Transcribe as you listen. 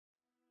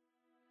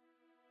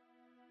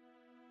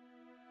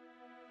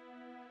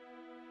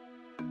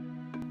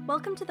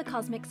Welcome to the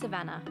Cosmic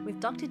Savannah with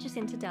Dr.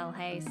 Jacinta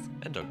Delhaize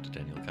and Dr.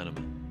 Daniel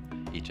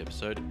Kahneman. Each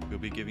episode, we'll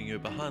be giving you a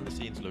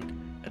behind-the-scenes look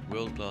at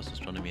world-class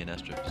astronomy and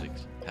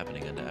astrophysics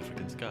happening under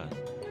African skies.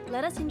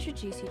 Let us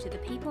introduce you to the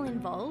people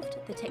involved,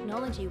 the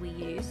technology we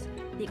use,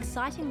 the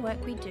exciting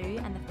work we do,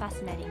 and the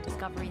fascinating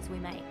discoveries we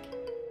make.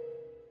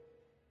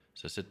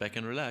 So sit back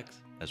and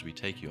relax as we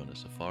take you on a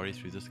safari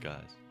through the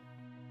skies.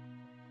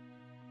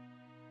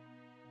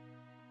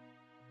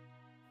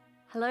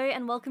 Hello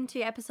and welcome to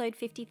episode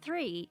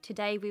 53.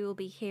 Today we will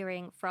be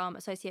hearing from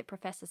Associate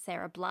Professor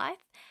Sarah Blyth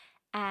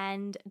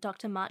and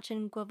Dr.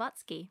 Marcin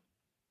Glowacki.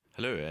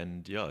 Hello,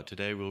 and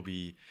today we'll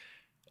be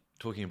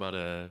talking about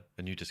a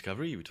new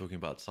discovery. We're talking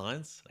about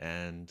science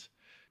and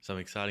some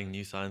exciting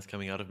new science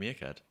coming out of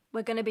MeerKAT.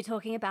 We're going to be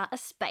talking about a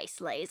space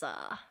laser.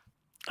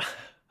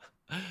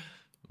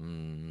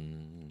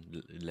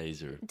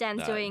 Laser.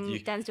 Dan's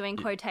doing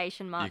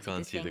quotation marks. You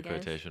can't see the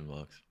quotation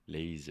marks.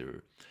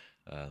 Laser.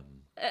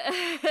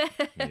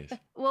 Yes.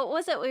 What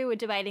was it we were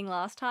debating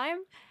last time?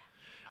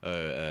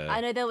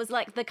 I know there was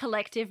like the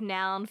collective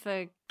noun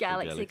for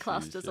galaxy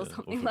clusters or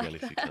something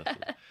like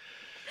that.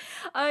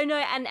 Oh no,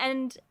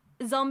 and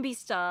zombie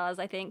stars,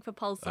 I think, for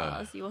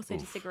pulsars. You also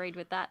disagreed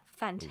with that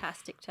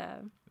fantastic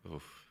term.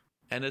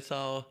 And it's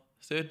our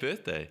third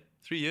birthday.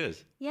 3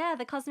 years. Yeah,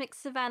 the Cosmic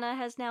Savannah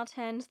has now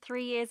turned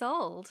 3 years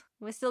old.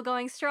 We're still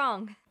going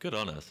strong. Good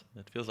on us.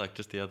 It feels like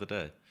just the other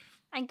day.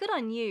 And good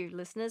on you,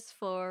 listeners,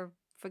 for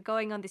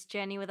going on this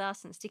journey with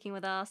us and sticking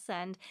with us.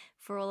 And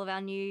for all of our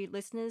new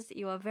listeners,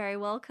 you are very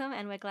welcome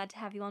and we're glad to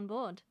have you on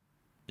board.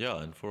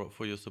 Yeah, and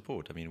for your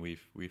support. I mean,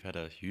 we've had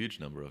a huge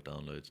number of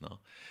downloads now,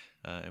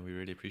 and we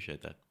really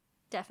appreciate that.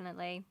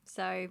 Definitely.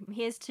 So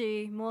here's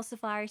to more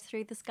safaris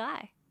through the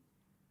sky.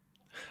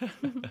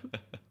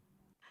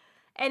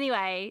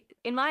 Anyway,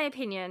 in my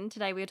opinion,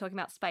 today we are talking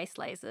about space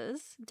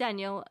lasers.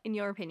 Daniel, in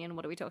your opinion,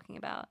 what are we talking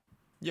about?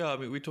 Yeah, I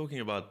mean, we're talking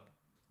about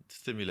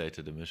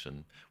stimulated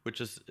emission, which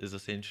is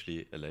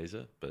essentially a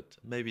laser, but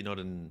maybe not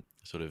in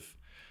sort of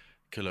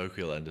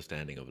colloquial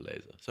understanding of a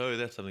laser. So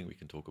that's something we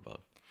can talk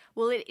about.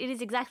 Well, it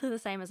is exactly the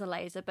same as a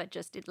laser, but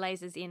just it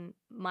lasers in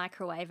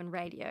microwave and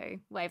radio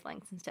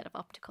wavelengths instead of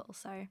optical.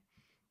 So,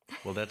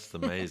 well, that's the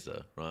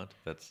maser, right?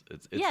 It's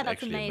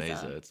actually a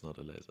maser. It's not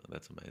a laser.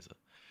 That's a maser.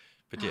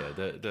 But yeah,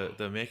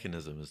 the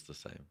mechanism is the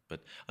same.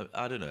 But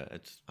I don't know.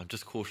 I'm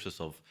just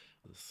cautious of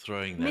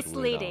throwing that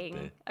misleading. Word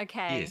out there.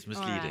 Okay. Yes,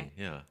 misleading. Right.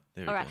 Yeah.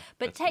 There we go.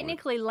 But that's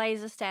technically,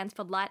 laser stands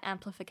for light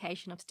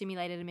amplification of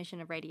stimulated emission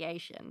of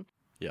radiation.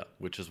 Yeah,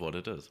 which is what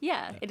it is.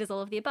 Yeah, it is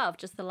all of the above.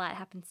 Just the light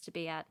happens to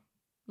be at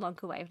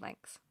longer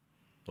wavelengths.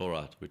 All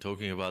right, we're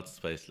talking about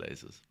space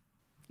lasers.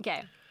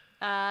 Okay.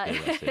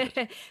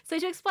 So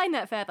to explain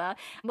that further,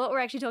 what we're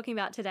actually talking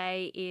about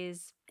today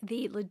is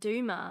the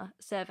LADUMA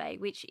survey,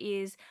 which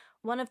is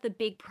one of the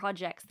big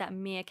projects that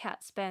MeerKAT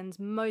spends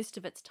most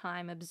of its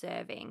time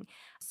observing.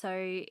 So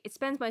it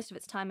spends most of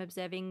its time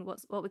observing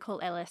what we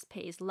call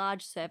LSPs,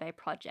 large survey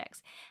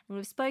projects. And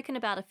we've spoken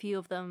about a few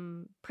of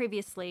them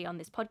previously on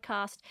this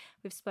podcast.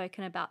 We've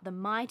spoken about the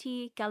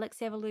MIGHTY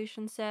Galaxy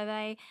Evolution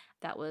Survey.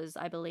 That was,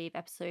 I believe,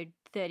 episode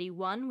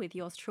 31 with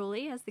yours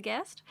truly as the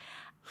guest.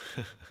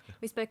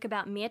 We spoke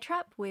about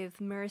MEERTRAP with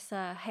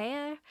Marissa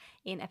Hayer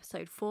in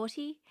episode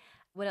 40.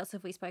 What else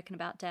have we spoken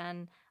about,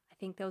 Dan? I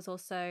think there was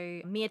also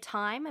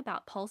MEERTIME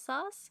about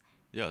pulsars.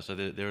 Yeah, so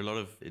there are a lot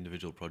of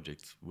individual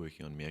projects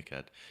working on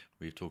MeerKAT.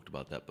 We've talked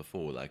about that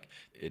before. Like,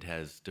 it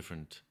has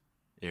different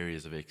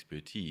areas of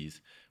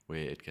expertise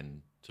where it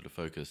can sort of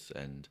focus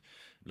and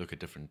look at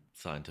different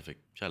scientific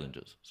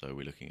challenges. So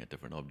we're looking at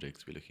different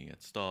objects, we're looking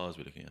at stars,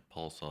 we're looking at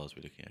pulsars,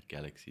 we're looking at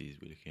galaxies,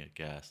 we're looking at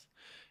gas.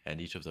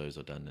 And each of those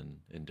are done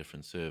in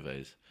different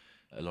surveys,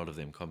 a lot of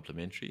them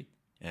complementary.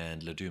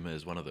 And LADUMA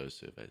is one of those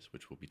surveys,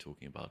 which we'll be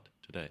talking about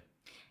today.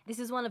 This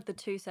is one of the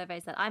two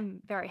surveys that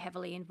I'm very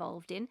heavily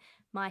involved in,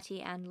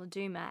 MIGHTY and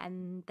LADUMA,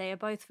 and they are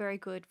both very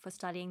good for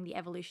studying the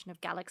evolution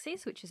of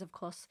galaxies, which is, of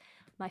course,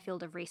 my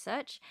field of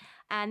research.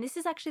 And this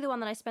is actually the one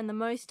that I spend the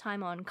most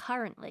time on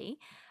currently.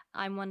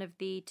 I'm one of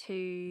the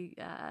two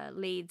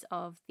leads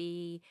of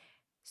the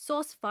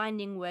source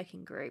finding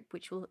working group,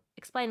 which we'll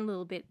explain a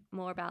little bit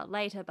more about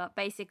later. But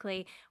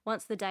basically,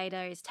 once the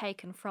data is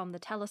taken from the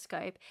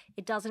telescope,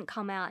 it doesn't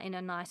come out in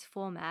a nice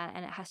format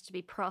and it has to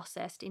be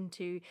processed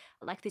into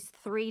like this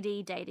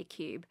 3D data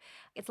cube.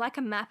 It's like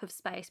a map of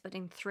space, but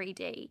in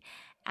 3D.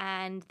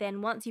 And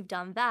then once you've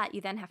done that,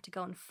 you then have to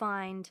go and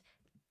find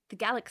the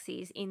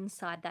galaxies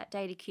inside that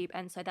data cube,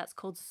 and so that's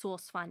called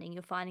source finding.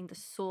 You're finding the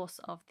source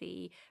of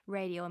the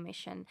radio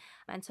emission.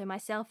 And so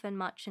myself and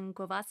Marcin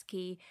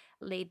Glowacki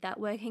lead that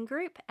working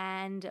group,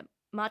 and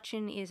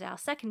Marcin is our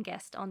second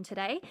guest on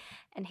today,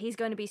 and he's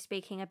going to be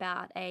speaking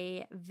about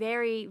a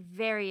very,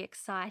 very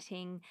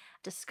exciting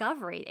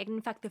discovery.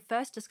 In fact, the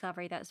first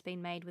discovery that's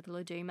been made with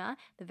LADUMA,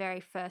 the very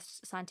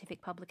first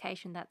scientific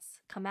publication that's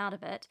come out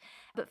of it.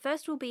 But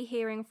first we'll be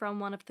hearing from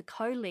one of the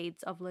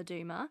co-leads of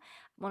LADUMA,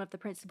 one of the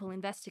principal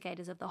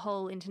investigators of the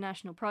whole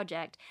international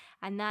project,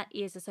 and that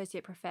is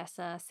Associate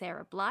Professor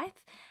Sarah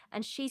Blyth.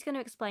 And she's going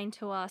to explain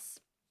to us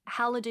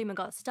how Laduma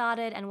got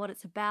started and what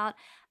it's about.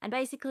 And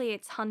basically,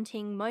 it's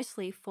hunting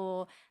mostly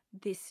for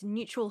this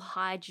neutral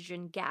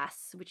hydrogen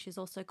gas, which is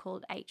also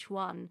called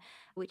H1,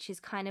 which is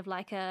kind of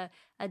like a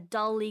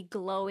dully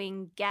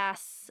glowing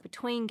gas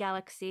between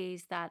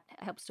galaxies that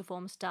helps to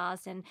form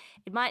stars. And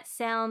it might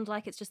sound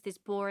like it's just this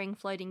boring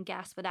floating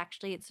gas, but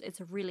actually it's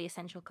a really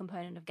essential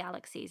component of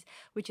galaxies,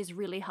 which is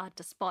really hard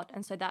to spot.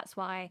 And so that's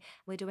why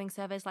we're doing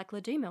surveys like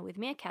Laduma with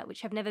MeerKAT,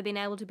 which have never been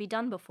able to be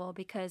done before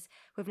because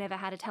we've never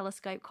had a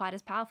telescope quite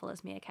as powerful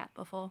as MeerKAT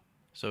before.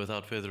 So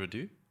without further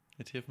ado,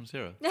 let's hear from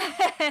Sarah.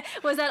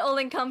 Was that all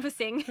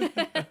encompassing?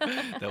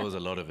 That was a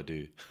lot of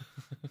ado.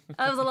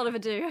 That was a lot of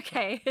ado.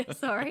 Okay,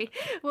 sorry.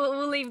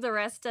 We'll leave the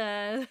rest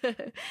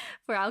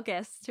for our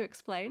guests to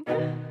explain.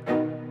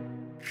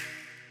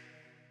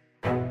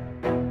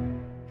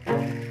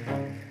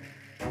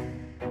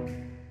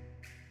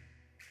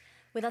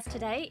 With us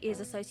today is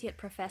Associate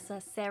Professor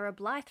Sarah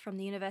Blyth from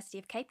the University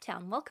of Cape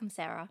Town. Welcome,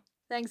 Sarah.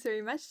 Thanks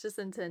very much,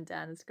 Jacinta and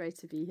Dan. It's great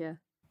to be here.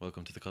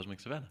 Welcome to the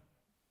Cosmic Savannah.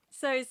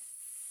 So,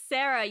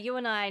 Sarah, you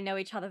and I know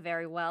each other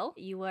very well.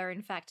 You were,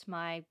 in fact,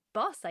 my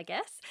boss, I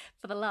guess,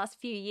 for the last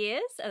few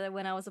years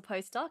when I was a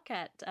postdoc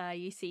at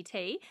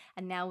UCT.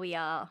 And now we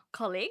are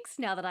colleagues,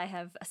 now that I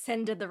have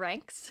ascended the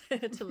ranks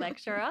to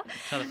lecturer.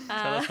 Tell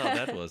us how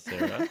that was,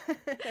 Sarah.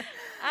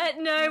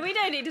 No, we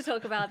don't need to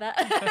talk about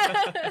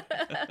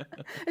that.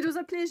 It was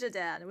a pleasure,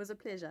 Dan. It was a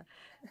pleasure.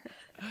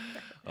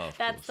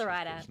 That's the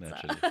right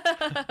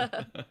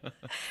answer.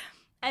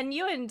 And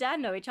you and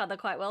Dan know each other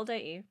quite well,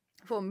 don't you?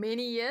 For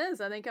many years.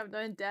 I think I've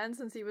known Dan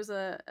since he was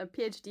a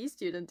PhD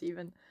student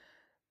even.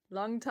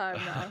 Long time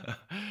now.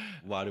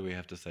 Why do we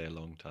have to say a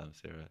long time,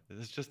 Sarah?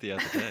 It's just the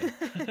other day.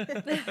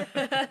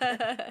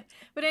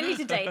 We don't need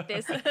to date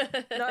this.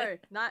 No,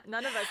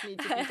 none of us need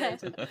to be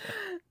dated.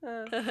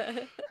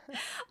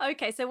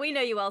 Okay, so we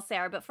know you well,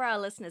 Sarah, but for our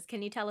listeners,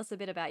 can you tell us a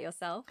bit about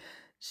yourself?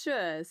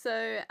 Sure.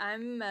 So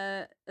I'm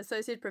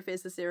Associate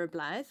Professor Sarah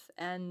Blyth,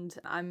 and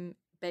I'm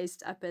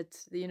based up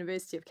at the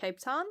University of Cape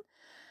Town.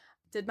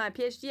 Did my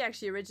PhD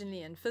actually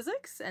originally in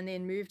physics and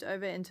then moved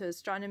over into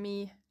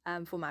astronomy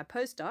for my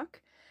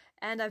postdoc.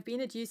 And I've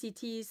been at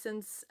UCT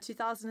since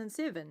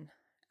 2007.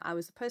 I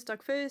was a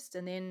postdoc first,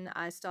 and then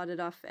I started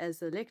off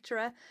as a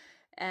lecturer.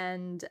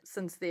 And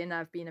since then,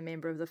 I've been a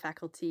member of the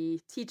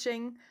faculty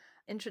teaching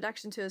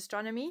Introduction to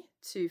Astronomy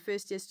to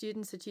first-year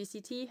students at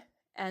UCT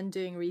and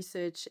doing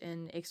research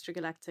in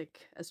extragalactic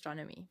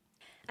astronomy.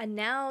 And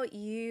now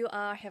you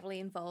are heavily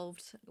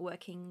involved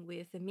working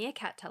with the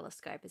MeerKAT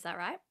telescope, is that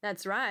right?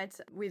 That's right.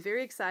 We're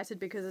very excited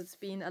because it's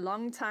been a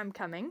long time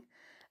coming.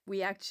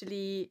 We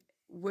actually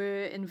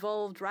were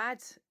involved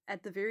right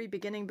at the very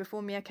beginning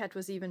before MeerKAT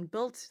was even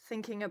built,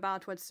 thinking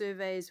about what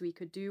surveys we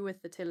could do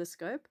with the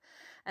telescope.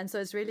 And so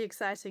it's really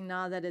exciting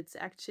now that it's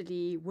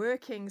actually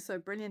working so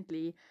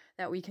brilliantly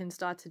that we can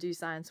start to do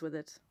science with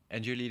it.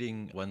 And you're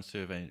leading one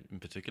survey in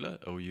particular,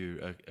 or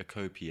you a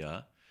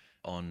co-PR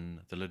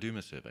on the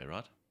Laduma survey,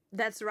 right?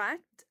 That's right.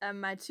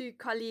 My two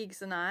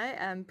colleagues and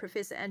I,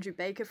 Professor Andrew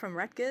Baker from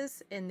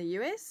Rutgers in the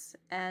US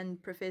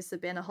and Professor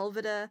Benna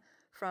Holveder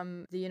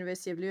from the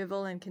University of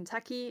Louisville in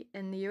Kentucky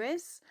in the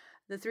US.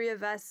 The three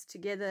of us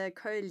together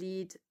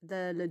co-lead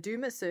the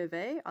Laduma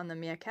survey on the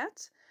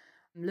MeerKAT.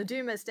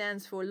 Laduma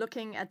stands for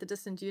Looking at the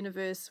Distant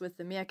Universe with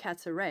the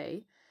MeerKAT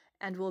Array,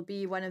 and will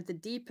be one of the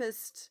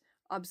deepest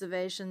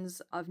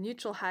observations of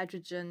neutral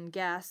hydrogen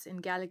gas in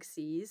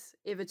galaxies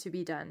ever to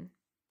be done.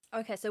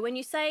 Okay, so when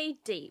you say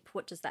deep,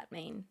 what does that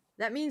mean?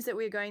 That means that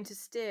we're going to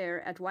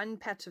stare at one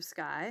patch of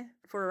sky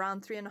for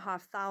around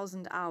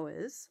 3,500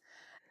 hours.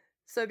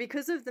 So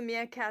because of the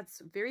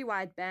MeerKAT's very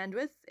wide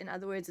bandwidth, in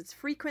other words, its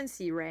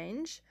frequency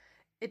range,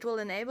 it will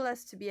enable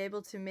us to be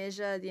able to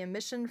measure the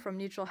emission from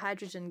neutral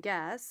hydrogen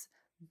gas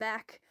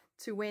back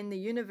to when the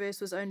universe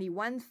was only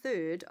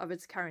 1/3 of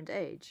its current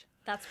age.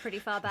 That's pretty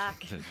far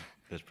back.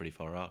 That's pretty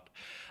far out.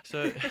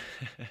 So,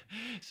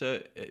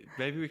 so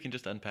maybe we can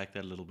just unpack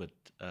that a little bit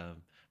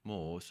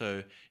more.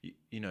 So,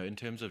 in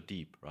terms of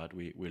deep, right,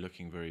 we're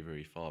looking very,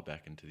 very far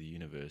back into the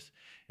universe.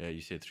 You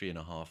said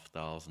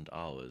 3,500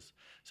 hours.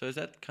 So is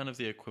that kind of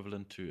the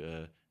equivalent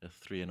to a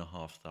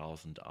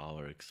 3,500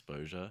 hour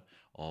exposure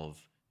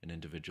of an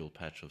individual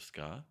patch of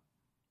sky?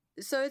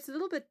 So it's a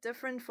little bit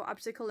different for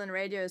optical and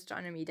radio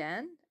astronomy,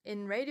 Dan.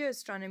 In radio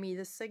astronomy,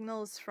 the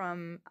signals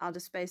from outer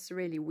space are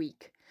really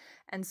weak.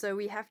 And so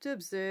we have to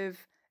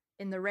observe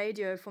in the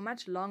radio for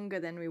much longer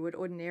than we would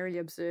ordinarily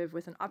observe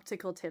with an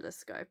optical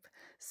telescope.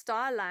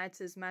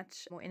 Starlight is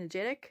much more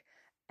energetic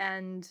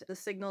and the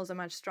signals are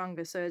much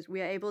stronger. So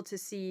we are able to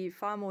see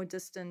far more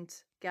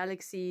distant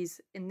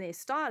galaxies in their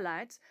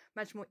starlight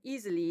much more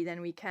easily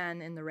than we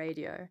can in the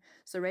radio.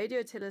 So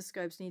radio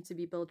telescopes need to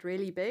be built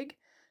really big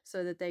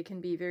so that they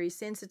can be very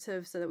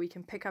sensitive, so that we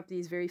can pick up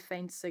these very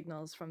faint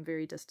signals from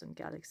very distant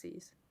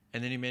galaxies.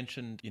 And then you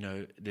mentioned,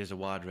 there's a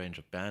wide range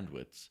of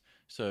bandwidths.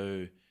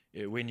 So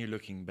when you're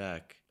looking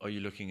back, are you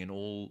looking in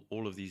all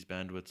of these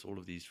bandwidths, all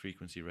of these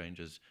frequency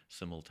ranges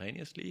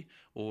simultaneously,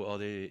 or are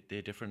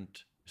there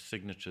different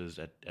signatures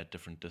at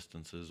different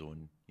distances, or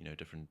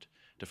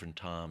different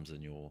times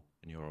in your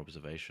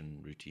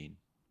observation routine?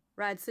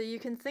 Right, so you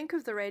can think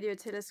of the radio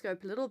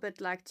telescope a little bit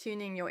like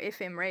tuning your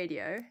FM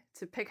radio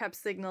to pick up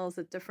signals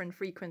at different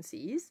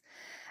frequencies.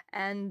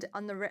 And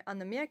on the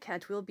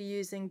MeerKAT, we'll be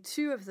using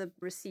two of the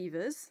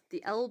receivers,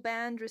 the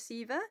L-band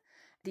receiver,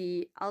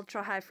 the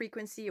ultra-high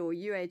frequency or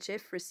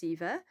UHF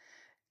receiver,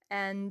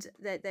 and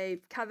that they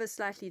cover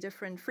slightly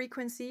different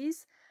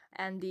frequencies.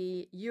 And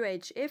the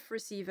UHF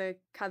receiver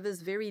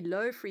covers very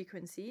low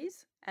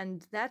frequencies,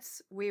 and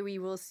that's where we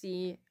will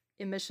see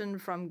emission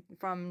from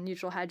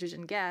neutral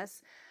hydrogen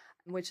gas,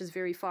 which is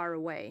very far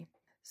away.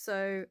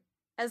 So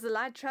as the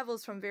light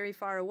travels from very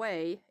far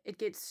away, it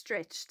gets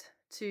stretched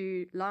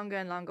to longer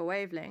and longer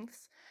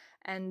wavelengths,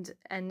 and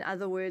in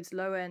other words,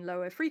 lower and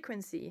lower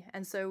frequency.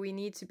 And so we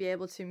need to be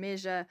able to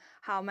measure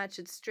how much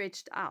it's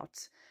stretched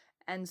out.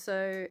 And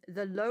so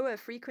the lower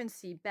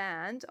frequency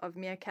band of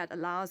MeerKAT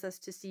allows us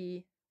to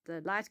see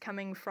the light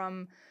coming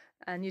from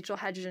neutral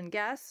hydrogen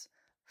gas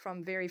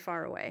from very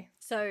far away.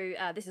 So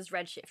this is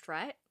redshift,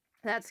 right?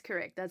 That's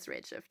correct. That's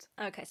redshift.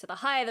 Okay, so the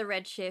higher the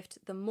redshift,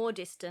 the more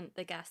distant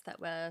the gas that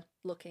we're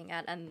looking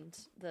at, and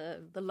the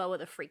lower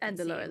the frequency. And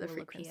the lower the will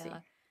frequency.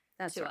 appear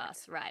That's to right.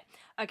 us, right?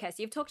 Okay, so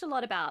you've talked a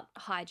lot about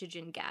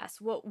hydrogen gas.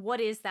 What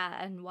is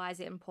that, and why is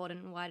it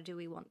important, and why do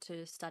we want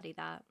to study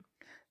that?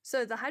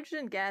 So the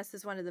hydrogen gas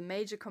is one of the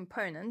major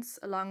components,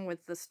 along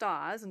with the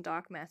stars and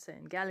dark matter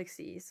in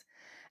galaxies.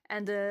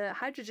 And the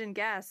hydrogen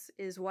gas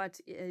is what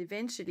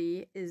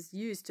eventually is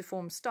used to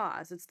form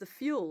stars. It's the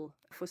fuel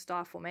for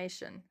star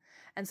formation.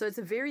 And so it's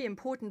a very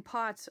important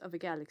part of a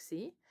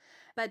galaxy.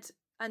 But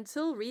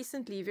until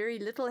recently, very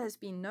little has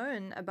been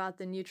known about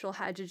the neutral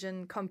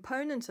hydrogen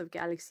component of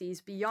galaxies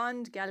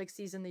beyond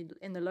galaxies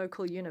in the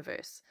local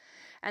universe.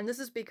 And this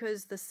is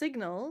because the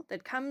signal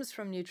that comes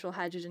from neutral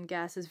hydrogen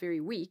gas is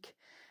very weak.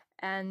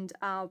 And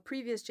our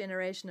previous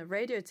generation of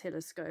radio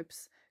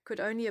telescopes could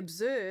only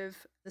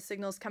observe the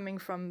signals coming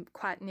from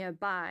quite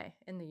nearby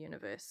in the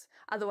universe.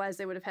 Otherwise,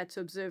 they would have had to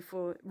observe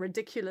for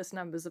ridiculous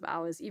numbers of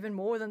hours, even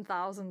more than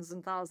thousands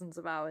and thousands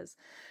of hours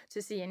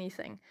to see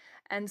anything.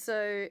 And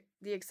so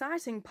the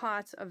exciting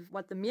part of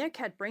what the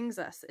MeerKAT brings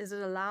us is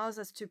it allows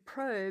us to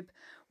probe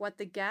what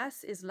the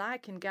gas is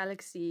like in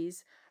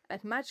galaxies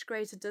at much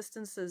greater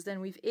distances than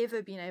we've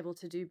ever been able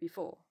to do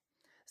before.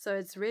 So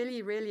it's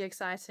really, really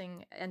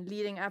exciting and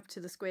leading up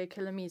to the square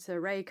kilometer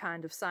array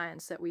kind of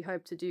science that we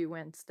hope to do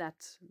once that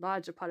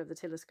larger part of the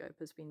telescope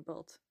has been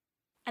built.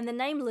 And the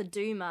name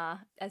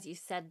Laduma, as you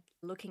said,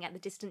 looking at the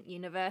distant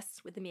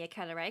universe with the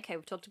MeerKAT array. Okay,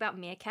 we've talked about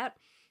MeerKAT.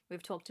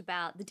 We've talked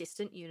about the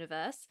distant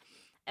universe.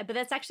 But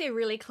that's actually a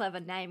really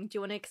clever name. Do you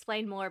want to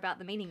explain more about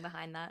the meaning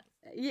behind that?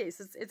 Yes,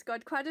 it's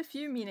got quite a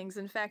few meanings.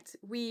 In fact,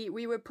 we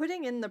were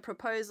putting in the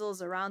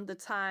proposals around the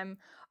time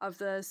of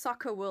the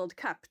Soccer World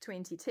Cup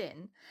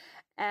 2010.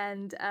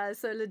 And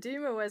so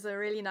Laduma was a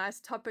really nice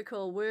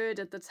topical word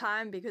at the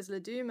time because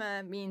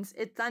Laduma means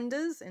it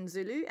thunders in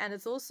Zulu, and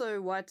it's also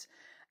what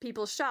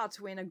people shout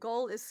when a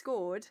goal is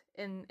scored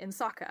in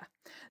soccer.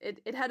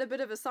 It had a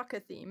bit of a soccer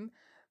theme.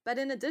 But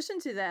in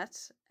addition to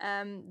that,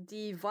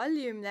 the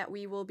volume that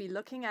we will be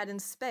looking at in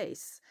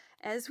space,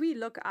 as we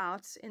look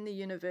out in the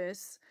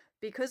universe,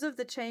 because of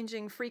the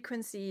changing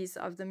frequencies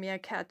of the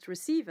MeerKAT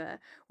receiver,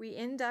 we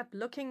end up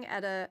looking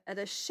at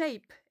a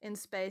shape in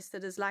space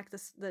that is like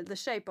the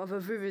shape of a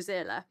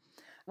vuvuzela,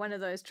 one of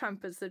those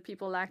trumpets that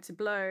people like to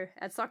blow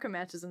at soccer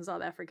matches in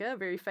South Africa, a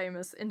very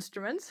famous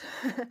instrument.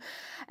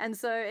 And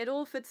so it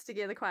all fits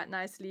together quite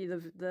nicely,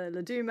 the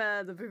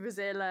Laduma, the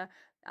vuvuzela,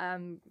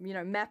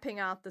 mapping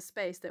out the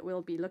space that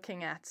we'll be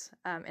looking at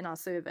in our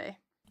survey.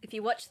 If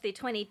you watch the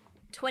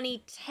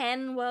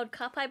 2010 World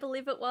Cup, I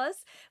believe it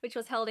was, which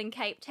was held in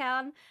Cape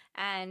Town,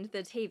 and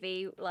the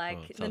TV, the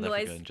South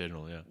noise Africa in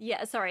general,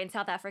 in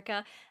South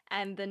Africa,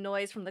 and the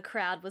noise from the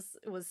crowd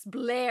was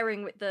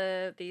blaring with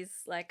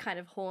these kind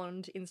of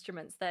horned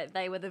instruments. That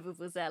they were the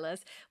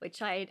vuvuzelas,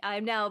 which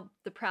I'm now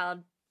the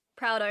proud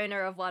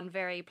owner of one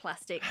very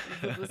plastic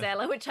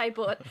vuvuzela, which I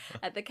bought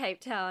at the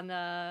Cape Town,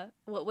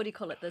 what do you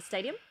call it, the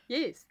stadium?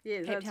 Yes,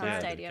 Cape that's Town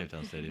right. Stadium. Cape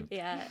Town Stadium.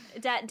 Yeah.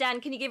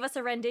 Dan, can you give us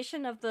a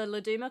rendition of the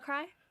Laduma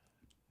cry?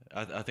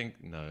 I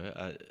think, no,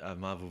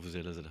 my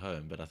vuvuzela's at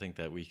home, but I think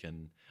that we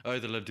can... Oh,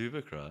 the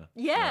Laduma cry?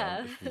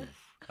 Yeah.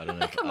 I don't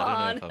know if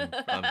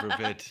I'm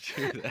prepared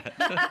to do that.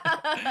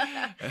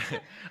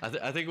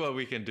 I think what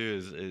we can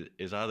do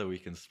is either we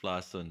can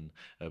splice in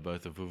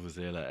both a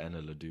vuvuzela and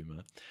a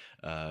Laduma,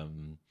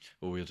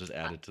 or we'll just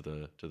add it to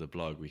the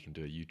blog. We can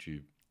do a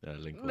YouTube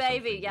link. Or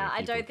Maybe, yeah.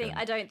 I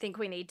don't think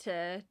we need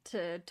to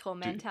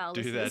torment our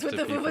listeners with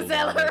the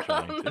vuvuzela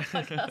on the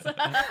podcast.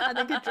 I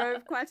think it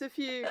drove quite a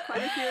few of the,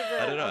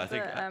 I don't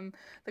know,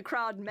 the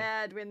crowd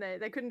mad when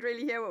they couldn't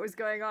really hear what was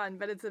going on.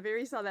 But it's a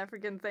very South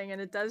African thing,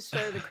 and it does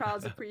show the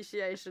crowd's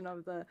appreciation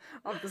of the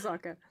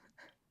soccer.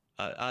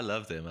 I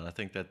love them, and I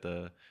think that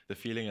the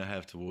feeling I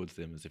have towards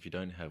them is if you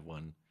don't have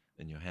one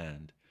in your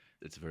hand,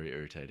 it's a very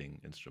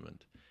irritating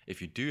instrument.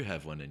 If you do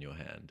have one in your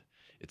hand,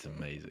 It's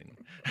amazing.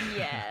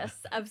 Yes,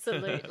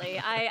 absolutely.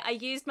 I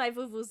used my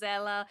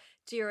vuvuzela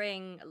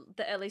during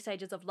the early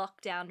stages of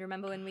lockdown.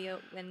 Remember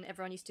when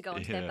everyone used to go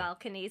onto their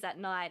balconies at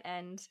night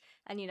and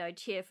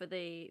cheer for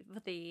the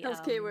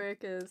healthcare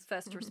workers,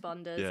 first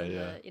responders,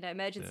 and the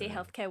emergency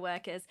healthcare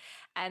workers.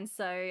 And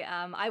so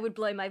I would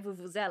blow my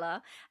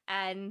vuvuzela,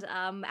 and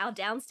our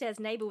downstairs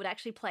neighbor would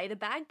actually play the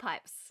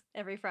bagpipes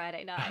every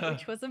Friday night,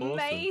 which was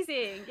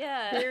amazing.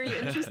 Yeah, very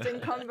interesting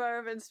combo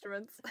of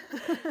instruments.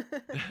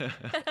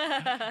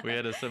 We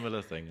had a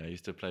similar thing. I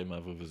used to play my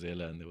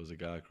vuvuzela, and there was a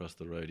guy across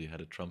the road who had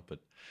a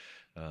trumpet.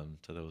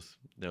 So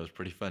that was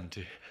pretty fun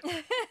too.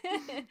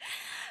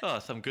 Oh,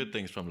 some good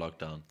things from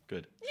lockdown.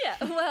 Good. Yeah,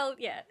 well,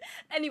 yeah.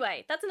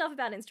 Anyway, that's enough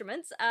about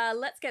instruments.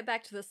 Let's get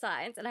back to the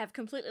science, and I have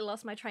completely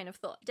lost my train of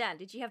thought. Dan,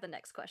 did you have the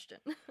next question?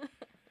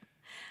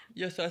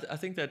 Yes, I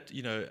think that,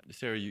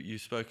 Sarah, you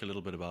spoke a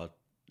little bit about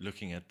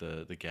looking at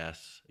the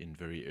gas in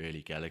very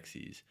early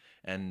galaxies.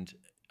 And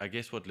I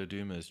guess what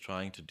Laduma is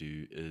trying to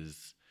do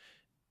is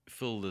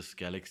fill this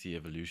galaxy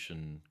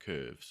evolution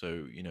curve.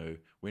 So,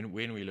 when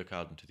we look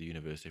out into the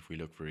universe, if we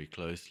look very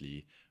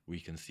closely, we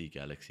can see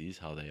galaxies,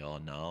 how they are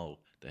now.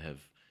 They have,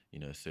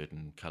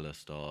 certain color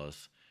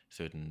stars,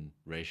 certain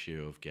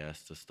ratio of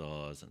gas to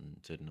stars, and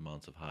certain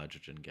amounts of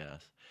hydrogen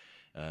gas.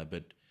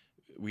 But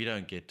we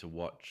don't get to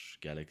watch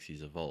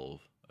galaxies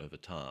evolve over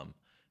time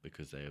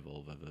because they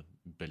evolve over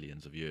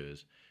billions of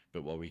years.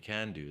 But what we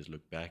can do is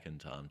look back in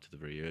time to the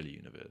very early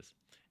universe.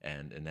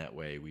 And in that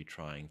way, we're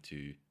trying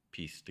to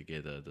piece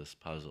together this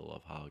puzzle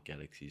of how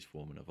galaxies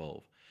form and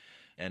evolve.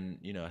 And,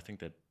 I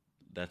think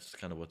that's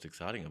kind of what's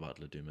exciting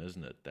about Laduma,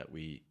 isn't it? That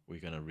we're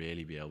going to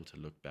really be able to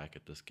look back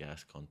at this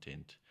gas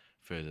content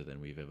further than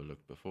we've ever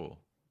looked before.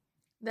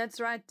 That's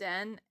right,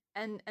 Dan.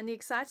 And the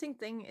exciting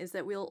thing is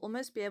that we'll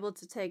almost be able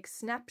to take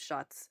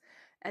snapshots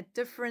at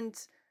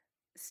different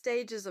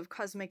stages of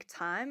cosmic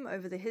time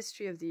over the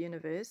history of the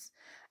universe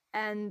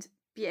and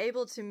be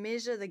able to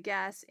measure the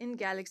gas in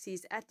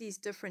galaxies at these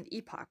different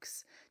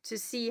epochs to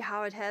see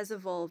how it has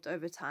evolved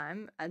over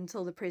time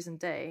until the present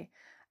day.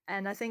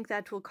 And I think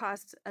that will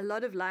cast a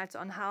lot of light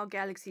on how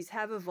galaxies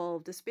have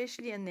evolved,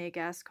 especially in their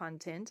gas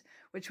content,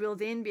 which we'll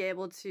then be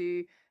able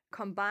to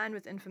combine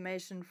with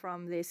information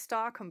from their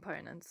star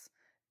components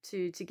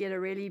to get a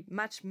really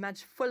much,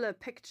 much fuller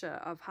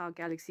picture of how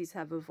galaxies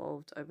have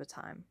evolved over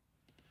time.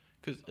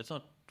 Because it's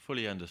not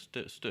fully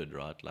understood,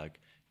 right? Like,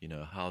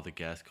 how the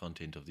gas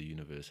content of the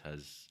universe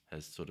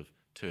has sort of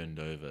turned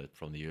over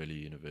from the early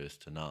universe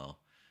to now.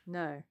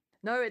 No,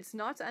 it's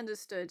not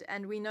understood.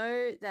 And we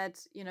know that,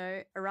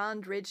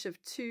 around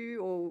redshift 2,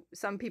 or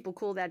some people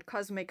call that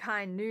cosmic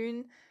high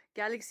noon,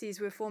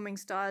 galaxies were forming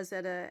stars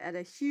at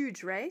a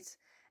huge rate.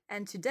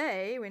 And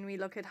today, when we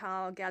look at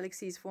how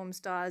galaxies form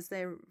stars,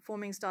 they're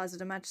forming stars at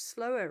a much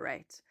slower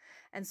rate.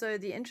 And so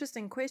the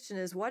interesting question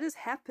is, what has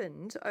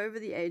happened over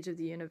the age of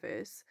the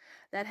universe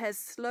that has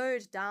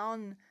slowed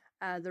down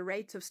the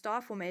rate of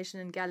star formation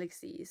in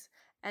galaxies?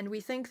 And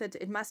we think that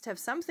it must have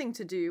something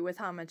to do with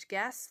how much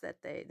gas that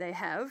they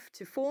have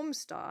to form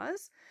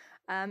stars.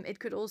 It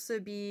could also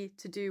be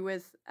to do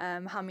with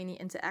how many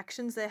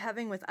interactions they're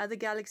having with other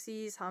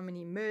galaxies, how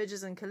many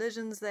mergers and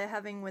collisions they're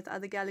having with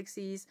other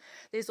galaxies.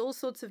 There's all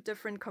sorts of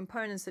different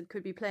components that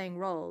could be playing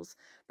roles,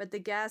 but the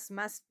gas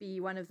must be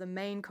one of the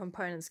main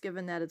components,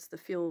 given that it's the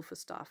fuel for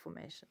star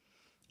formation.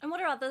 And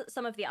what are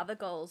some of the other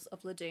goals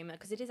of Laduma?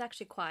 Because it is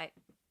actually quite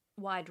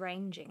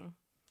wide-ranging.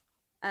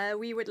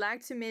 We would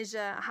like to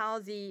measure how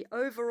the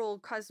overall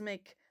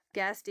cosmic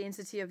gas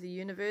density of the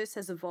universe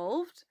has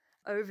evolved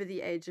over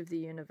the age of the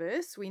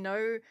universe. We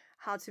know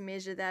how to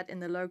measure that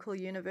in the local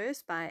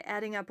universe by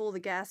adding up all the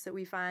gas that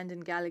we find in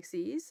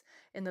galaxies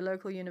in the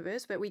local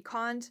universe, but we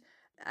can't.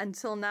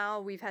 Until now,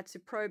 we've had to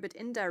probe it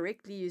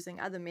indirectly using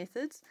other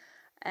methods.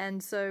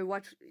 And so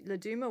what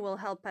Laduma will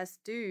help us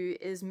do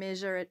is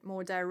measure it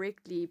more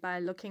directly by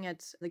looking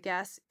at the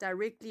gas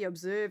directly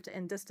observed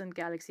in distant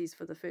galaxies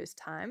for the first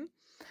time.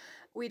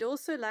 We'd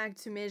also like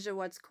to measure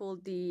what's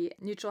called the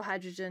neutral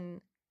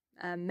hydrogen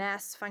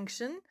mass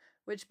function,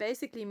 which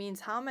basically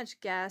means how much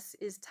gas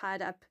is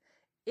tied up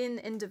in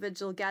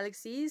individual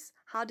galaxies.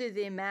 How do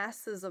their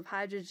masses of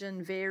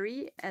hydrogen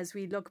vary as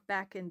we look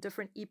back in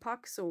different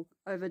epochs or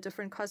over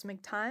different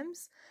cosmic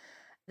times?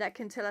 That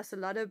can tell us a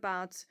lot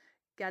about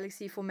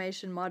galaxy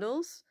formation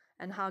models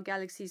and how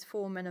galaxies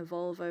form and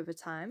evolve over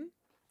time.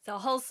 So a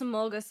whole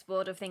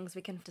smorgasbord of things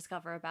we can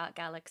discover about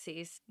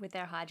galaxies with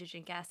their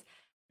hydrogen gas.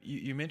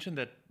 You mentioned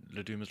that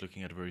Laduma is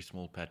looking at a very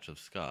small patch of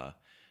sky.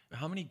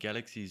 How many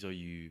galaxies are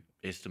you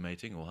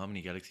estimating, or how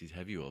many galaxies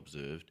have you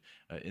observed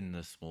in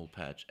this small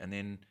patch? And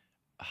then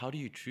how do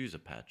you choose a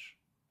patch?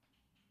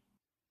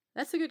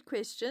 That's a good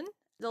question.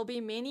 There'll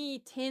be many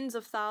tens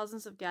of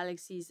thousands of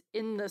galaxies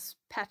in this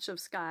patch of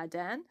sky,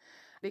 Dan,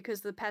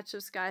 because the patch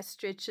of sky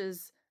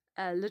stretches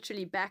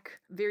literally back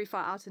very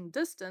far out in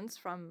distance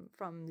from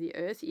the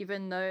Earth,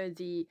 even though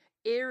the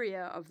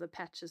area of the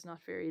patch is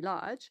not very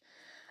large.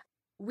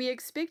 We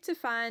expect to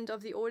find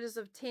of the orders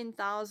of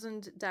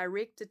 10,000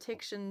 direct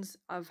detections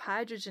of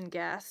hydrogen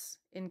gas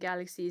in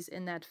galaxies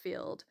in that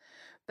field.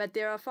 But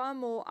there are far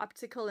more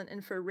optical and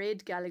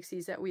infrared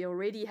galaxies that we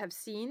already have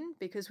seen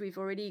because we've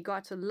already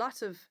got a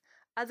lot of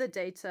other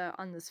data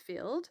on this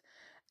field.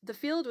 The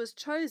field was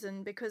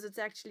chosen because it's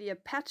actually a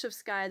patch of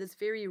sky that's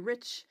very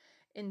rich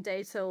in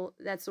data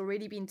that's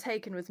already been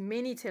taken with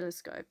many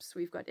telescopes.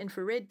 We've got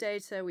infrared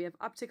data, we have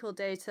optical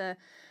data,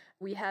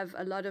 we have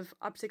a lot of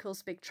optical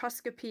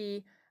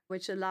spectroscopy,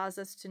 which allows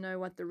us to know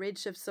what the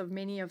redshifts of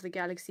many of the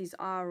galaxies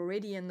are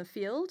already in the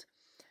field.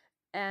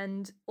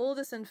 And all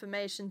this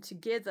information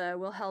together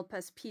will help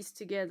us piece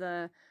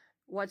together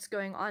what's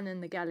going on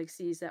in the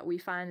galaxies that we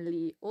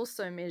finally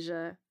also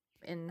measure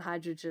in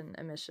hydrogen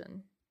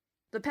emission.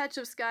 The patch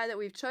of sky that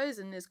we've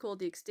chosen is called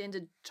the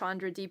Extended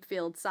Chandra Deep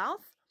Field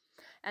South.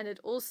 And it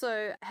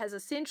also has a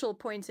central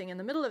pointing in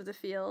the middle of the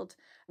field,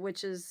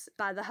 which is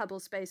by the Hubble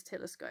Space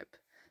Telescope.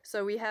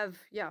 So we have,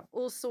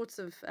 all sorts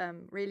of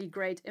really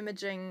great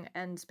imaging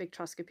and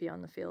spectroscopy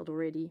on the field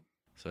already.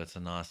 So it's a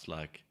nice,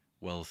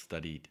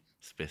 well-studied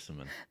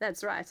specimen.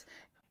 That's right.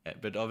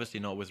 But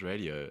obviously not with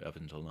radio up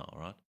until now,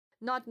 right?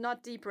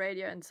 Not deep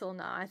radio until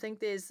now. I think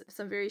there's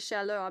some very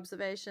shallow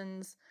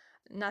observations,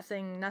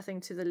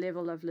 nothing to the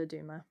level of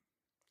Laduma,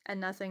 and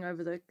nothing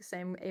over the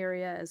same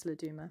area as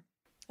Laduma.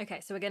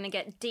 Okay, so we're going to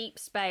get deep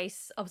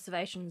space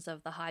observations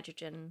of the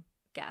hydrogen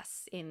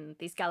gas in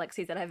these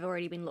galaxies that have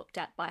already been looked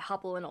at by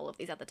Hubble and all of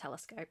these other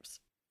telescopes.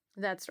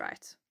 That's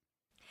right.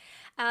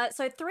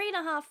 So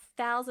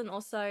 3,500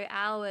 or so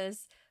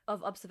hours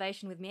of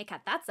observation with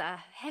MeerKAT. That's a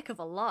heck of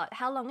a lot.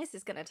 How long is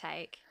this going to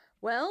take?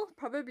 Well,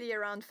 probably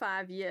around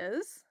 5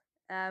 years.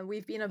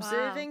 We've been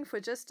observing for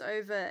just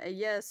over a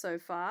year so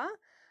far,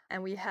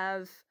 and we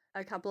have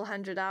a couple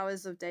hundred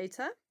hours of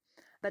data.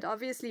 But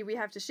obviously we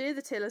have to share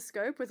the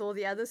telescope with all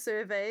the other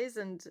surveys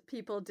and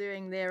people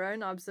doing their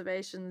own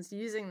observations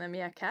using the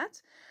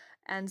MeerKAT.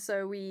 And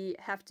so we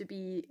have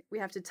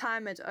to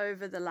time it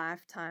over the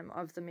lifetime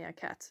of the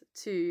MeerKAT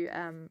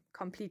to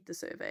complete the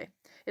survey.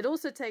 It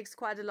also takes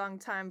quite a long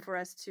time for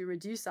us to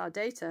reduce our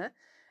data.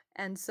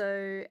 And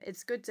so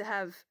it's good to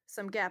have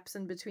some gaps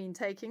in between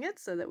taking it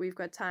so that we've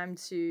got time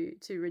to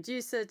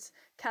reduce it,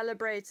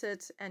 calibrate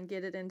it, and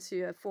get it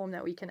into a form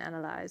that we can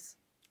analyze.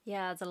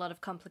 Yeah, it's a lot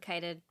of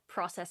complicated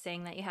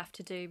processing that you have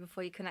to do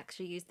before you can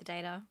actually use the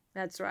data.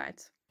 That's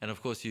right. And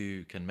of course,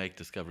 you can make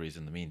discoveries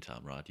in the meantime,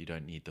 right? You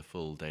don't need the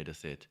full data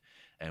set.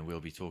 And we'll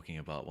be talking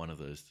about one of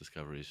those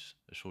discoveries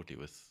shortly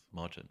with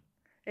Marcin.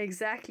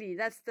 Exactly.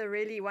 That's the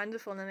really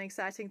wonderful and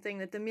exciting thing,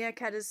 that the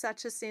MeerKAT is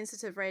such a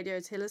sensitive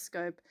radio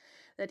telescope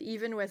that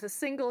even with a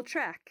single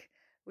track,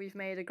 we've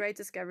made a great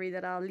discovery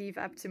that I'll leave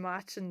up to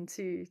Marcin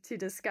to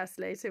discuss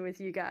later with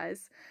you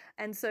guys.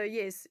 And so,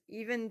 yes,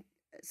 even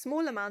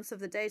small amounts of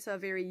the data are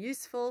very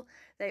useful.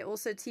 They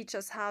also teach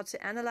us how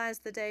to analyze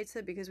the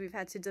data because we've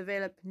had to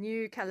develop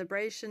new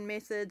calibration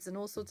methods and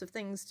all sorts of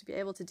things to be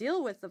able to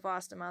deal with the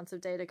vast amounts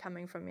of data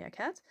coming from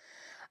MeerKAT.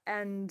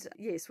 And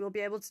yes, we'll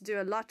be able to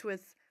do a lot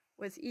with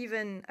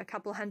even a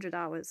couple hundred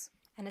hours.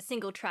 And a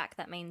single track,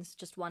 that means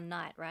just one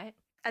night, right?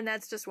 And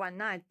that's just one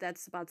night.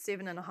 That's about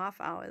 7.5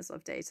 hours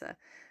of data.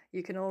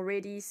 You can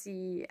already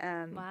see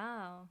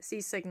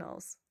see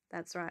signals.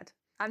 That's right.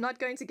 I'm not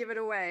going to give it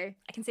away.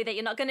 I can see that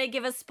you're not going to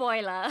give a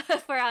spoiler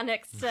for our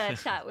next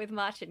chat with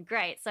Marcin.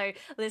 Great. So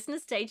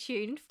listeners, stay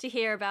tuned to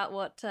hear about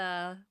what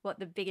the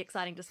big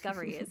exciting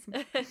discovery is.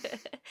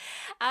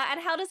 And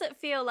how does it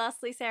feel,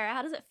 lastly, Sarah,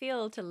 how does it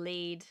feel to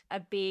lead a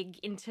big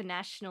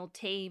international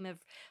team of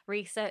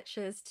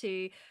researchers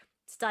to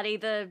study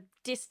the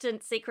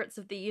distant secrets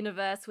of the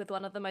universe with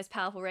one of the most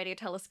powerful radio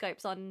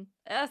telescopes on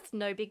Earth?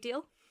 No big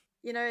deal.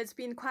 You know, it's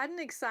been quite an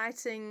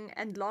exciting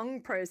and long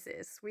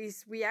process.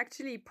 We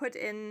actually put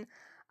in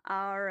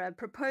our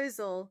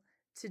proposal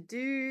to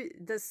do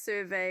this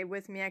survey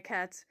with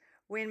MeerKAT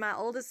when my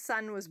oldest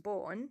son was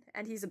born,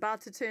 and he's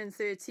about to turn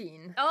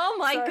 13. Oh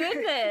my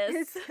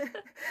goodness!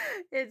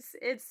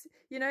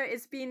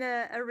 It's been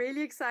a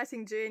really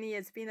exciting journey.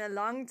 It's been a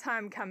long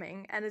time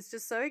coming, and it's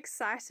just so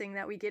exciting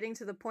that we're getting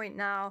to the point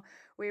now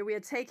where we are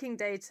taking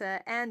data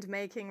and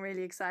making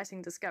really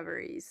exciting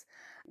discoveries.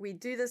 We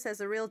do this as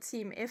a real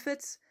team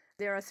effort.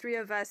 There are 3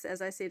 of us,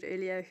 as I said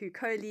earlier, who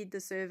co-lead the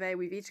survey.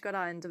 We've each got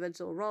our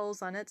individual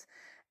roles on it.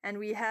 And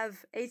we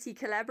have 80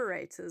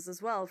 collaborators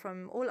as well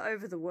from all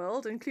over the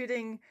world,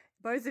 including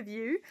both of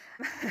you,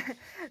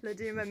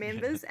 Laduma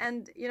members.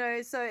 And,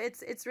 so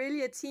it's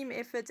really a team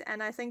effort.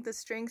 And I think the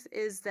strength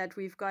is that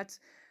we've got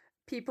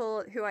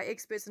people who are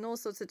experts in all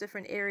sorts of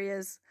different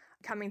areas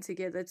coming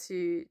together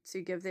to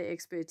give their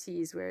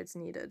expertise where it's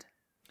needed.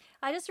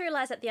 I just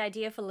realized that the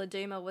idea for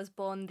Laduma was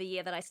born the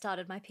year that I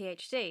started my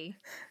PhD.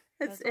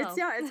 It's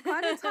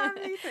quite a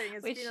timely thing.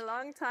 It's been a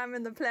long time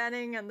in the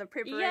planning and the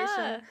preparation.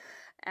 Yeah.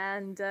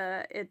 And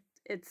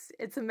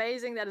it's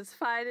amazing that it's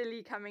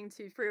finally coming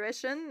to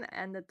fruition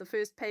and that the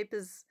first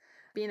paper's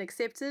been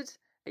accepted.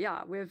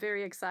 Yeah, we're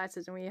very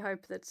excited, and we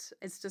hope that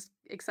it's just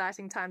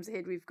exciting times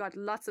ahead. We've got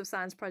lots of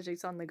science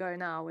projects on the go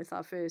now with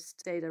our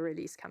first data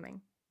release coming.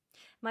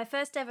 My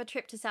first ever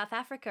trip to South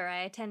Africa,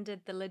 I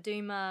attended the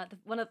Laduma,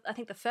 I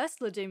think the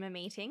first Laduma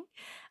meeting,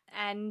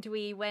 and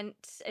we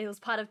went, it was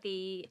part of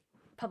the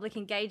public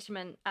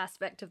engagement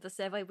aspect of the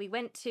survey. We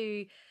went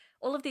to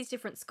all of these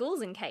different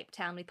schools in Cape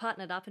Town. We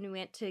partnered up and we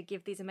went to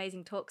give these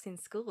amazing talks in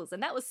schools.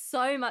 And that was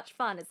so much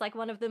fun. It's like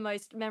one of the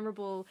most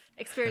memorable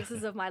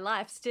experiences of my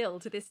life still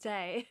to this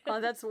day. Oh,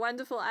 that's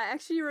wonderful. I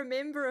actually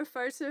remember a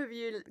photo of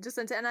you,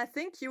 Jacinta, and I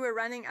think you were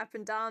running up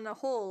and down a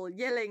hall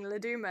yelling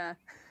Laduma.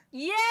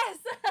 Yes!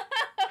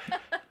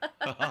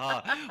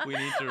 We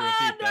need to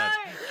repeat that.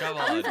 Come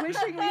on. I was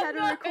wishing we had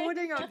a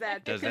recording of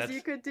that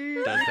you could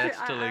do. Does that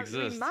still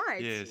exist? We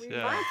might. Yes, we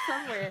might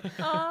somewhere.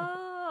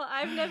 Oh,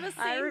 I've never seen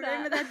that. I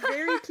remember that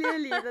very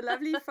clearly. The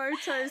lovely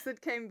photos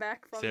that came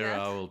back from Sarah, that.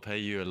 I will pay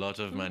you a lot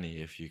of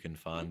money if you can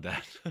find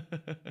that.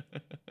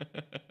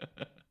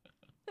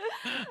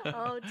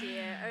 Oh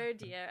dear, oh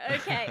dear.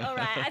 Okay, all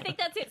right. I think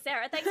that's it,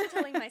 Sarah. Thanks for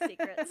telling my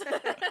secrets.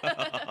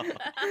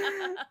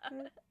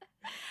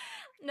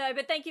 No,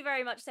 but thank you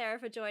very much, Sarah,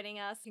 for joining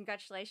us.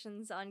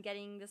 Congratulations on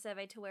getting the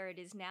survey to where it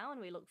is now,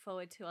 and we look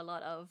forward to a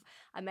lot of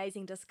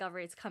amazing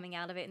discoveries coming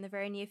out of it in the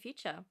very near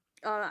future.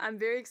 I'm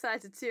very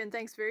excited too, and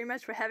thanks very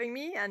much for having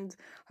me, and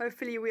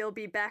hopefully we'll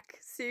be back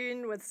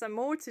soon with some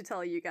more to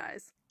tell you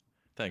guys.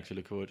 Thanks, we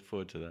look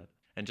forward to that.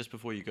 And just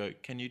before you go,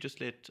 can you just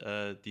let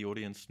the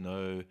audience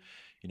know,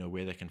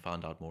 where they can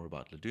find out more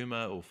about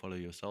Laduma or follow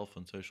yourself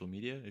on social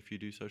media, if you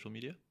do social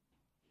media?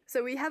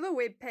 So we have a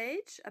web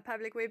page, a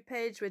public web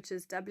page, which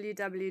is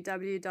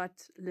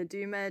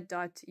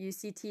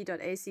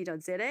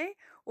www.laduma.uct.ac.za,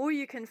 or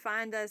you can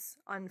find us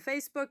on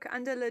Facebook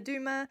under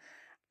Laduma,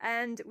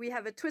 and we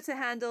have a Twitter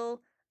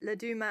handle,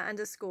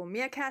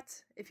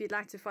 Laduma_MeerKAT. If you'd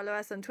like to follow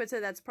us on Twitter,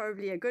 that's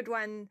probably a good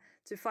one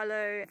to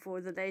follow for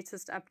the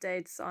latest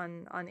updates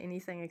on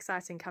anything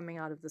exciting coming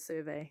out of the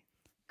survey.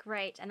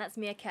 Great. And that's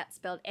MeerKAT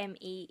spelled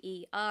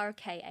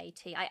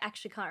MEerKAT. I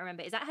actually can't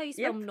remember. Is that how you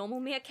spell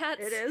normal meerkats?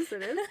 It is.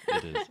 It is.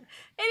 It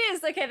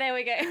is. Okay, there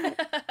we go.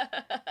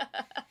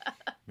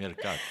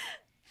 MeerKAT.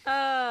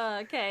 Oh,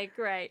 okay,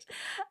 great.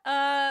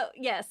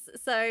 Yes.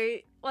 So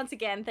once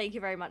again, thank you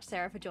very much,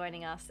 Sarah, for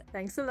joining us.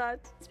 Thanks a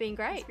lot. It's been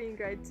great. It's been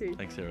great too.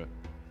 Thanks, Sarah.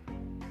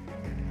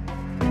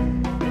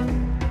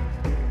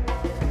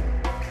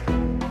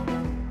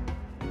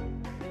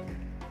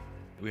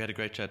 We had a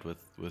great chat with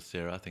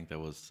Sarah. I think that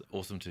was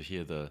awesome to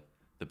hear the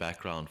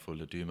background for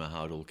Laduma,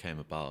 how it all came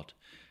about.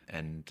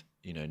 And,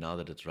 now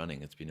that it's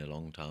running, it's been a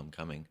long time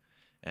coming.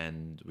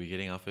 And we're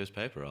getting our first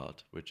paper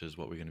out, which is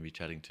what we're going to be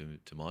chatting to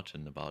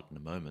Marcin about in a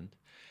moment.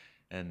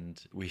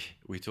 And we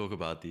talk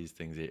about these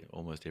things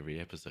almost every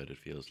episode, it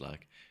feels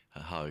like,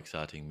 how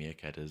exciting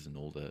MeerKAT is and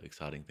all the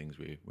exciting things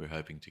we're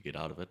hoping to get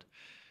out of it.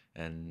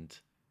 And,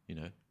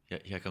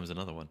 here comes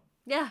another one.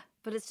 Yeah,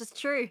 but it's just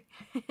true.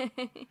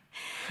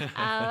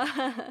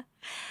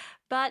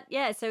 But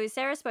yeah, so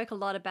Sarah spoke a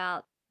lot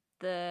about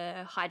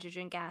the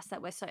hydrogen gas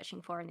that we're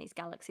searching for in these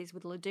galaxies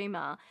with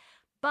Laduma.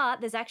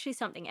 But there's actually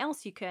something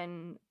else you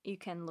can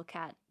look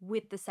at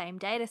with the same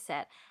data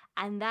set,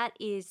 and that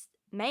is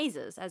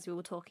masers, as we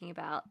were talking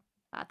about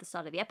at the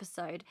start of the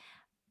episode,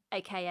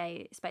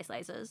 aka space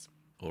lasers.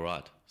 All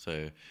right.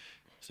 So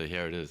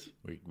here it is.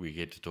 We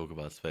get to talk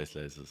about space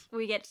lasers.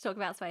 We get to talk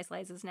about space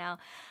lasers now.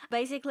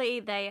 Basically,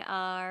 they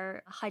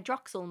are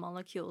hydroxyl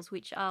molecules,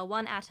 which are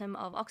one atom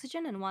of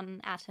oxygen and one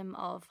atom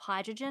of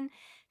hydrogen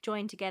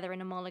joined together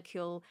in a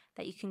molecule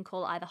that you can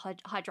call either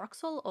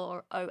hydroxyl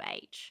or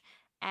OH.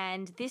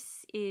 And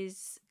this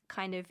is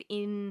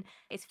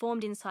it's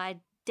formed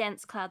inside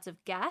dense clouds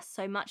of gas,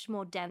 so much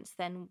more dense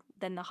than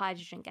the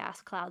hydrogen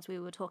gas clouds we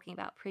were talking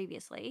about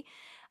previously.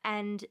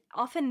 And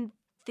often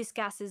this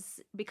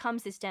gas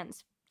becomes this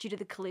dense due to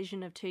the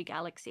collision of two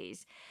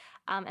galaxies.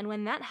 And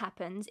when that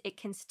happens, it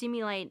can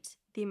stimulate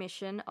the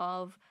emission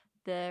of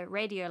the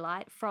radio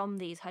light from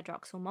these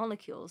hydroxyl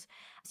molecules.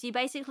 So you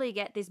basically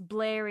get this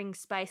blaring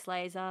space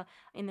laser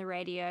in the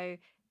radio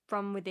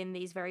from within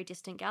these very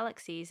distant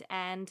galaxies.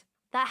 And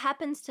that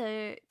happens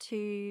to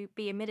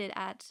be emitted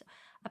at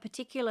a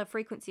particular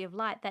frequency of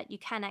light that you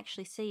can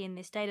actually see in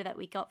this data that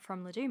we got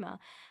from Laduma.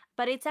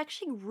 But it's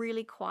actually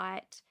really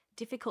quite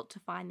difficult to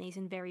find these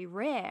and very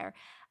rare.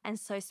 And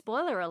so,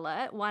 spoiler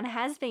alert, one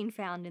has been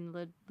found in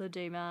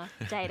Laduma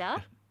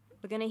data.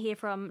 We're going to hear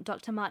from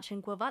Dr.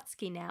 Marcin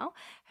Glowacki now,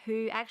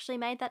 who actually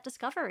made that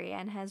discovery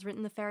and has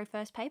written the very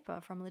first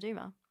paper from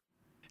Laduma.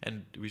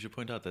 And we should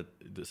point out that,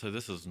 so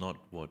this is not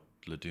what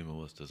Laduma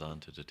was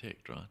designed to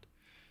detect, right?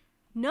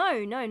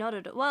 No, not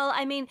at all. Well,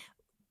 I mean,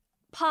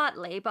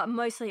 partly, but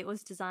mostly it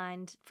was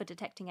designed for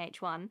detecting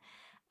H1.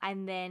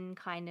 And then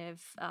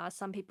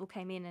some people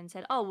came in and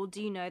said, oh, well,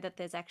 do you know that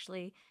there's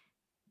actually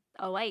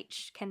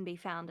OH can be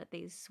found at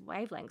these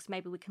wavelengths?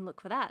 Maybe we can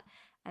look for that.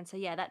 And so,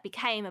 yeah, that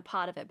became a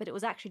part of it, but it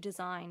was actually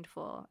designed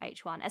for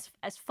H1,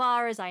 as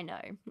far as I know.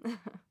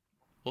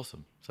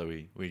 Awesome. So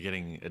we're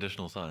getting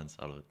additional science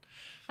out of it.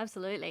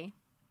 Absolutely.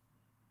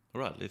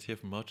 All right, let's hear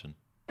from Marcin.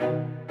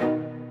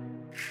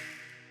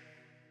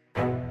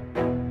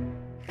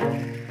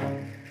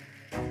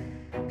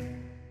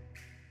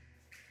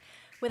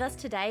 With us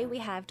today, we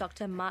have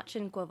Dr.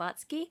 Marcin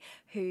Glowacki,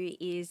 who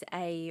is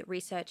a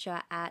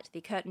researcher at the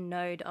Curtin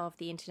node of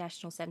the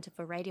International Centre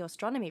for Radio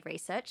Astronomy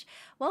Research.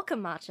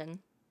 Welcome,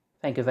 Marcin.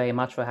 Thank you very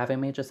much for having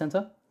me,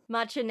 Jacinta.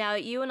 Marcin, now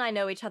you and I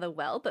know each other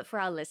well, but for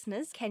our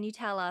listeners, can you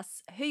tell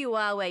us who you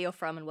are, where you're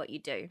from, and what you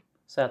do?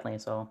 Certainly.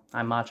 So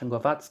I'm Marcin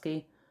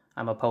Glowacki.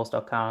 I'm a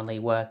postdoc currently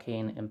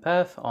working in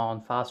Perth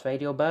on fast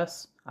radio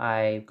bursts.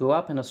 I grew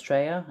up in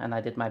Australia and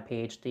I did my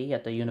PhD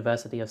at the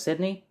University of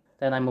Sydney.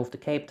 Then I moved to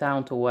Cape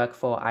Town to work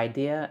for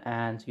IDIA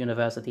and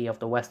University of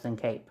the Western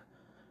Cape.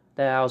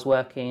 There I was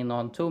working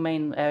on two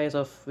main areas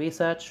of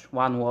research.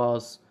 One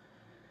was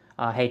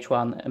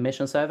H1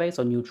 emission surveys,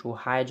 or neutral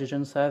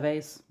hydrogen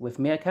surveys with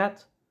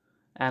MeerKAT,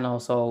 and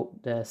also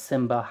the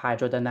SIMBA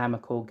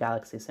hydrodynamical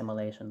galaxy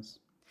simulations.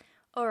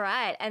 All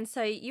right. And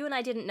so you and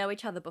I didn't know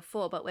each other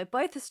before, but we're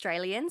both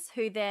Australians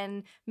who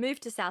then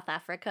moved to South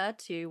Africa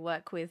to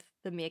work with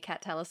the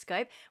MeerKAT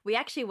telescope. We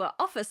actually were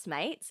office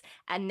mates,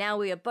 and now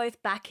we are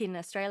both back in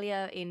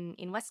Australia,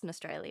 in Western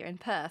Australia, in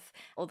Perth,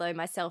 although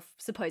myself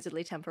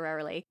supposedly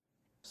temporarily.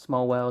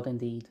 Small world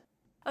indeed.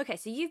 Okay,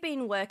 so you've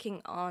been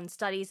working on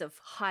studies of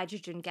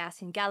hydrogen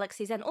gas in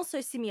galaxies and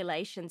also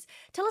simulations.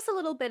 Tell us a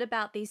little bit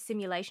about these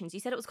simulations. You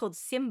said it was called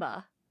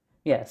SIMBA.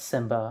 Yes,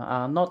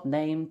 SIMBA. Not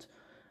named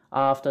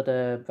after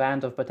the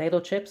brand of potato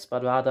chips,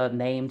 but rather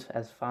named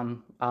as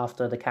fun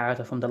after the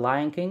character from The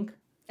Lion King.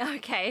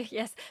 Okay,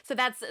 yes. So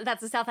that's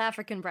a South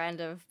African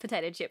brand of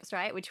potato chips,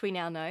 right? Which we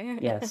now know.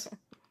 Yes.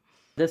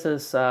 This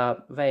is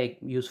a very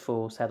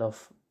useful set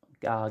of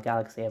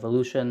galaxy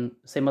evolution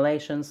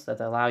simulations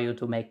that allow you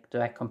to make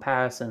direct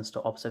comparisons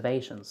to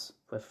observations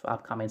with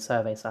upcoming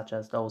surveys such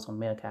as those on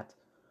MeerKAT.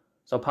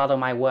 So part of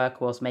my work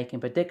was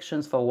making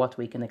predictions for what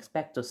we can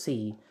expect to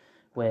see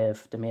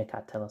with the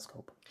MeerKAT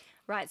telescope.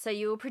 Right, so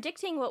you were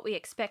predicting what we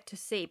expect to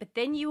see, but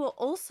then you were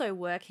also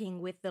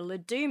working with the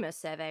Laduma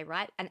survey,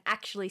 right? And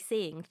actually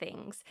seeing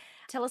things.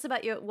 Tell us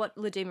about what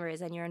Laduma is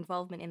and your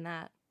involvement in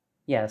that.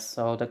 Yes,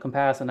 so the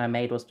comparison I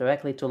made was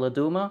directly to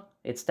Laduma.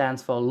 It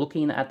stands for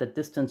Looking at the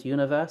Distant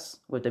Universe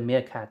with the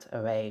MeerKAT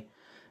Array.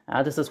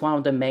 This is one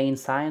of the main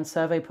science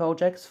survey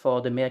projects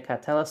for the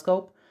MeerKAT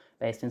telescope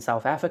based in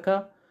South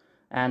Africa,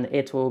 and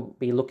it will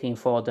be looking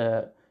for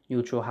the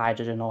neutral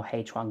hydrogen or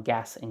H1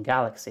 gas in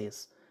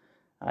galaxies.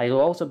 It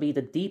will also be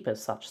the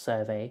deepest such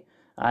survey,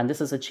 and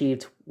this is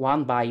achieved,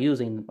 one, by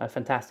using a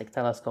fantastic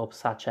telescope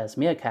such as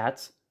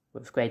MeerKAT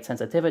with great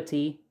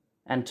sensitivity,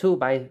 and two,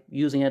 by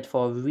using it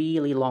for a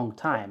really long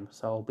time.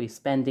 So we'll be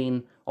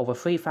spending over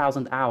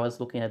 3,000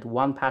 hours looking at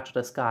one patch of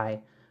the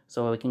sky,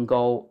 so we can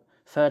go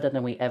further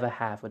than we ever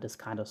have with this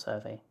kind of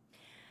survey.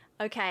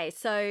 Okay,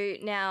 so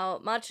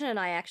now Marcin and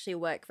I actually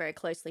work very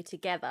closely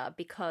together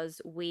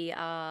because we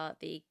are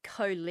the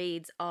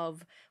co-leads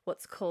of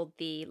what's called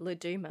the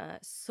Laduma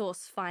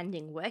Source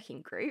Finding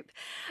Working Group.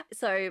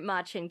 So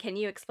Marcin, can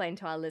you explain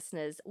to our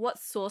listeners what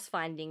source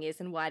finding is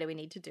and why do we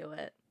need to do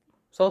it?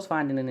 Source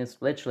finding is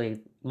literally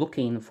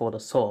looking for the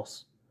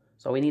source.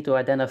 So we need to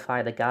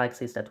identify the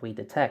galaxies that we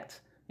detect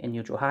in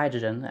neutral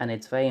hydrogen, and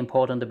it's very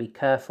important to be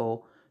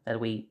careful that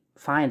we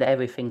find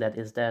everything that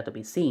is there to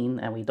be seen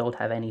and we don't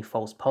have any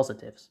false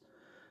positives.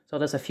 So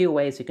there's a few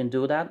ways you can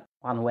do that.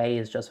 One way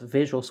is just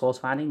visual source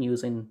finding,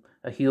 using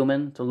a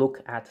human to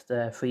look at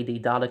the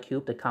 3D data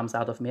cube that comes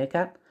out of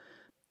MeerKAT.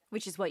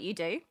 Which is what you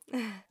do.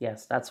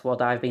 Yes, that's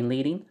what I've been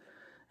leading.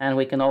 And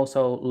we can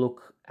also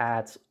look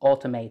at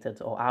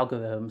automated or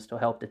algorithms to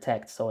help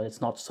detect, so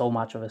it's not so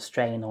much of a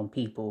strain on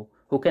people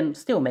who can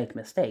still make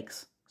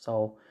mistakes.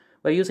 So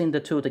we're using the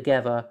two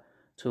together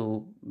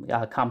to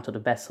come to the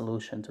best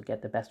solution to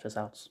get the best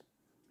results.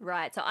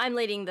 Right, so I'm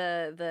leading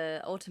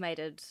the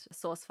automated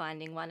source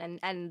finding one,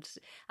 and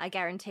I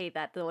guarantee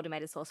that the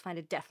automated source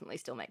finder definitely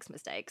still makes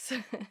mistakes.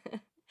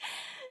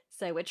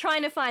 So we're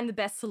trying to find the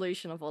best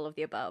solution of all of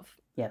the above.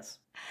 Yes.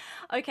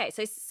 Okay,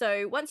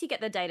 so once you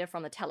get the data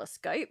from the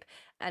telescope,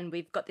 and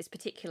we've got this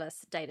particular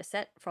data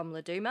set from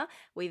Laduma,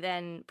 we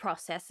then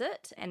process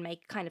it and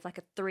make kind of like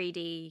a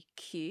 3D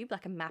cube,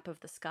 like a map of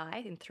the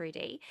sky in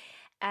 3D.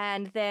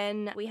 And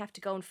then we have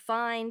to go and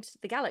find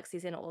the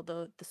galaxies in it, or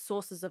the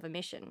sources of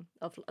emission,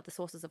 of the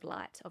sources of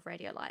light, of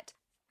radio light.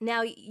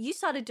 Now, you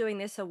started doing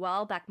this a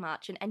while back,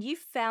 Marcin, and you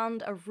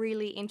found a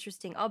really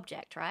interesting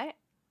object, right?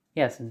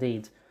 Yes,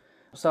 indeed.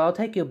 So I'll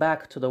take you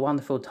back to the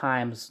wonderful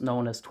times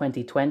known as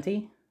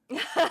 2020.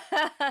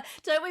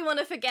 Don't we want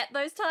to forget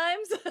those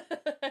times?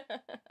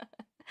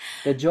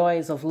 The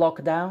joys of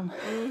lockdown.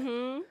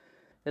 Mm-hmm.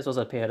 This was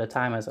a period of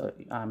time, as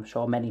I'm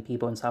sure many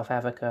people in South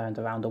Africa and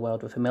around the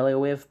world were familiar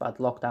with, but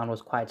lockdown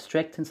was quite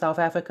strict in South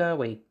Africa.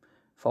 We,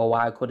 for a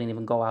while, couldn't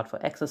even go out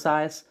for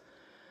exercise.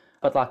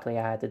 But luckily,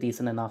 I had a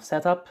decent enough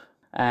setup.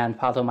 And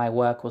part of my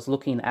work was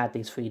looking at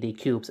these 3D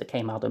cubes that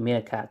came out of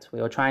MeerKAT.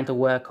 We were trying to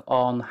work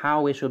on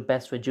how we should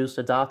best reduce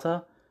the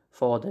data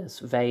for this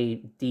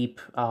very deep,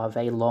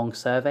 very long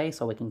survey,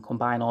 so we can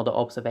combine all the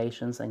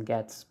observations and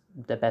get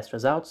the best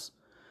results.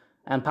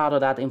 And part of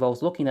that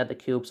involves looking at the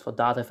cubes for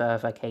data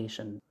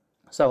verification.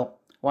 So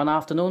one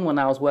afternoon when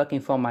I was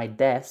working from my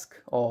desk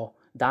or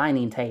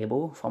dining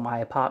table from my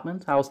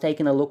apartment, I was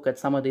taking a look at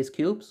some of these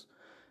cubes.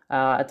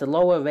 at the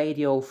lower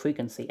radio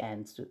frequency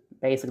end.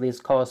 Basically, this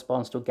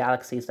corresponds to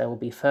galaxies that will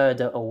be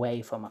further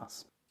away from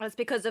us. It's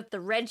because of the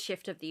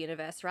redshift of the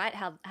universe, right?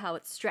 How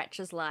it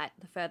stretches light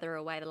the further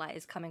away the light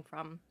is coming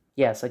from.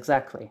 Yes,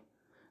 exactly.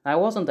 I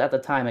wasn't at the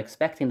time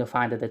expecting to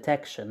find a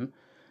detection.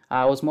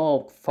 I was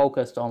more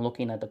focused on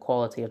looking at the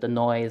quality of the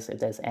noise, if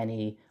there's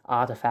any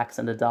artifacts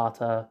in the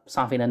data,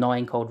 something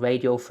annoying called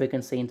radio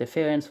frequency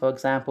interference, for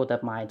example,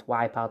 that might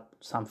wipe out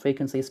some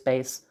frequency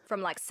space.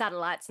 From like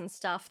satellites and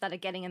stuff that are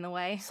getting in the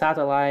way.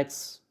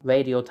 Satellites,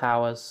 radio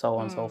towers, so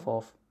on and so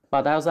forth.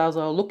 But as I was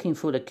looking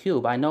through the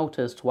cube, I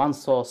noticed one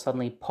source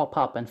suddenly pop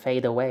up and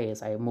fade away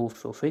as I moved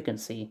through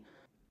frequency.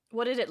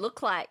 What did it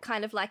look like?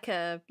 Kind of like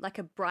a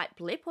bright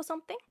blip or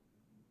something?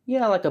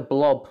 Yeah, like a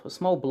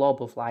small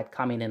blob of light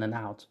coming in and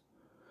out.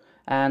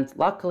 And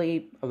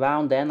luckily,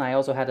 around then, I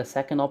also had a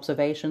second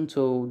observation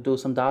to do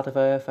some data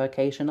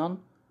verification on.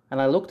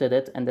 And I looked at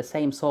it, and the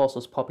same source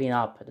was popping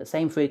up at the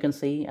same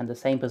frequency and the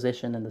same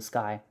position in the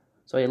sky.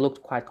 So it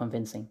looked quite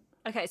convincing.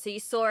 Okay, so you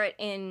saw it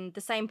in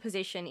the same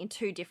position in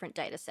 2 different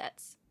data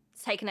sets.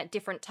 It's taken at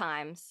different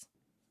times.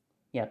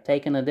 Yeah,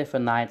 taken at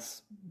different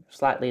nights,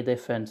 slightly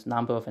different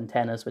number of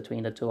antennas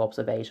between the 2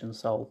 observations.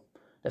 So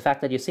the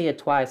fact that you see it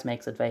twice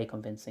makes it very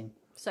convincing.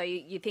 So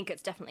you think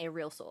it's definitely a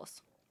real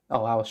source?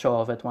 Oh, I was sure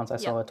of it once I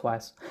saw it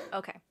twice.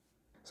 Okay.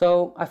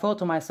 So I thought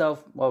to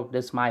myself, well,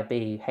 this might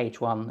be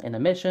H1 in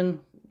emission,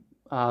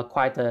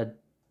 quite a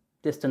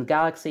distant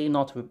galaxy,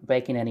 not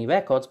breaking any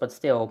records, but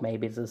still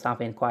maybe this is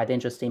something quite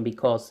interesting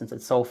because since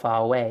it's so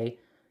far away,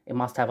 it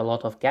must have a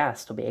lot of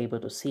gas to be able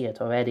to see it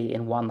already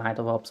in one night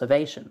of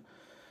observation.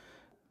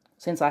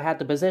 Since I had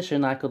the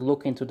position, I could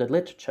look into the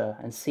literature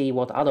and see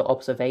what other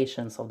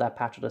observations of that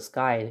patch of the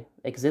sky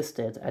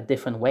existed at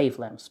different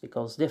wavelengths,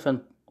 because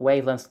different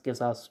wavelengths gives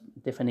us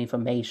different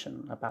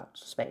information about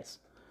space.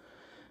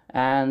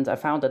 And I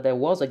found that there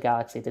was a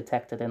galaxy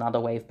detected in other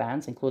wave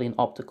bands, including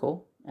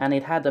optical, and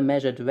it had a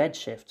measured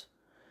redshift.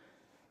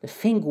 The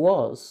thing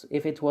was,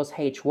 if it was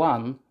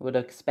H1, we would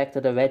have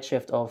expected a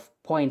redshift of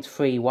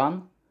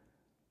 0.31,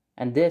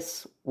 and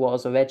this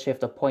was a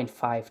redshift of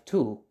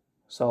 0.52.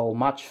 So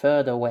much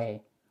further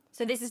away.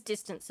 So this is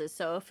distances.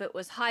 So if it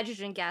was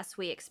hydrogen gas,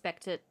 we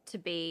expect it to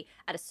be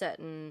at a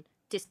certain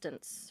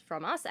distance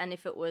from us. And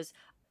if it was,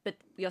 but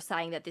you're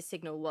saying that this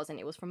signal wasn't,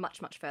 it was from much,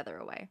 much further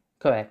away.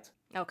 Correct.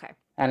 Okay.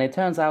 And it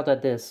turns out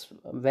that this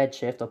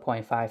redshift of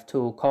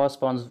 0.52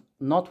 corresponds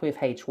not with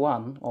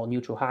H1 or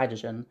neutral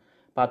hydrogen,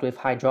 but with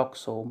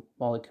hydroxyl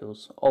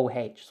molecules,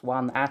 OH,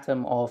 one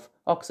atom of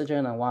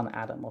oxygen and one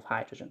atom of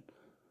hydrogen.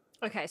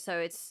 Okay, so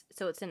it's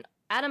an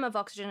atom of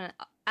oxygen and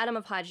an atom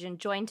of hydrogen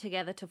joined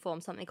together to form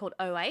something called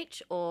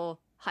OH or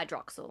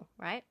hydroxyl,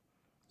 right?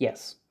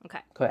 Yes. Okay.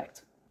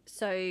 Correct.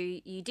 So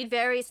you did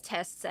various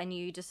tests and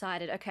you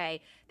decided, okay,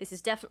 this is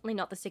definitely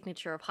not the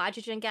signature of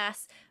hydrogen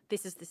gas.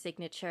 This is the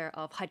signature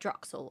of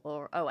hydroxyl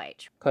or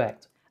OH.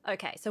 Correct.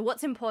 Okay, so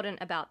what's important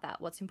about that?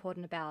 What's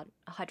important about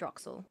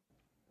hydroxyl?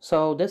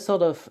 So this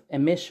sort of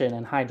emission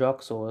in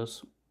hydroxyl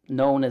is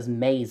known as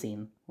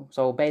masing.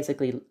 So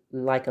basically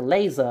like a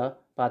laser,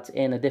 but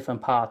in a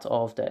different part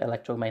of the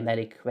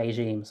electromagnetic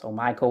regime, so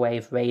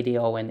microwave,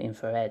 radio, and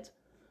infrared.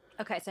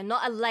 Okay, so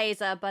not a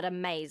laser, but a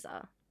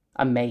maser.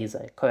 A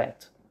maser,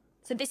 correct.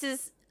 So this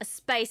is a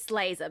space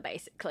laser,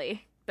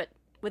 basically, but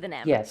with an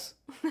M. Yes.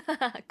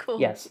 Cool.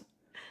 Yes.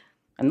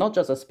 And not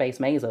just a space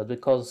maser,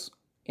 because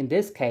in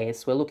this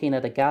case, we're looking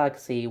at a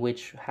galaxy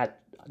which had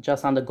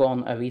just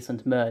undergone a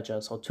recent merger.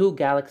 So 2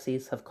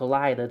 galaxies have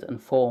collided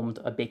and formed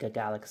a bigger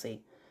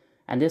galaxy.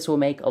 And this will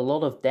make a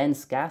lot of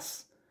dense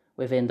gas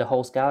within the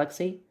host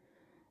galaxy,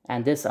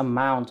 and this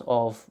amount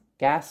of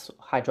gas,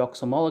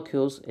 hydroxyl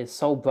molecules, is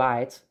so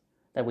bright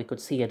that we could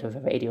see it with a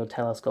radio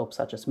telescope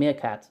such as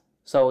MeerKAT.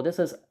 So this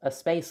is a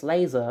space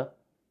laser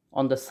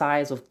on the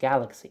size of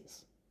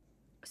galaxies.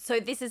 So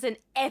this is an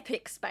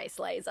epic space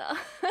laser.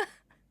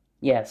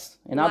 Yes.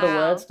 In other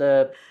words,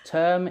 the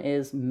term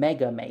is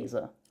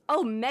megamaser.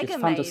 Oh, megamaser. It's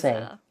fun to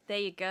say. There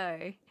you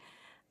go.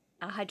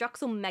 A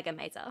hydroxyl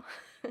megamaser.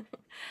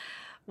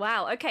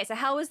 Wow. Okay, so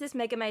how was this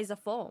megamaser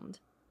formed?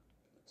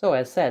 So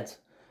as said,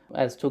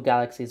 as 2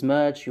 galaxies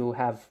merge, you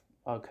have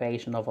a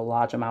creation of a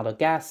large amount of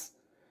gas,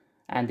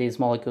 and these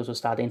molecules will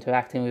start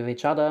interacting with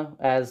each other.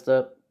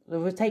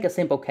 We take a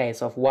simple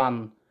case of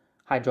one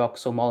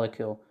hydroxyl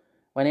molecule.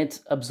 When it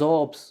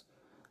absorbs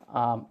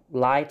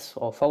light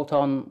or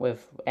photon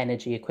with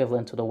energy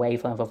equivalent to the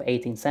wavelength of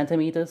 18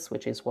 centimeters,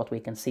 which is what we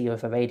can see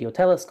with a radio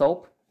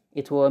telescope,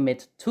 it will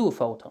emit 2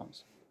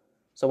 photons.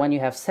 So when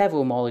you have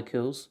several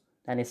molecules,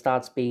 then it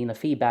starts being a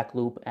feedback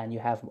loop and you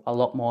have a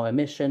lot more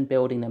emission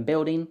building and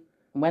building.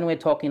 When we're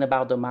talking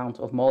about the amount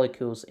of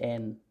molecules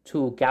in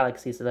 2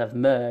 galaxies that have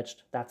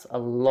merged, that's a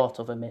lot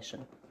of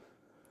emission.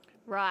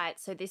 Right,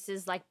 so this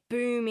is like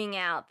booming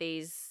out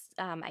these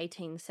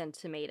 18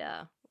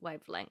 centimeter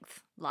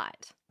wavelength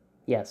light.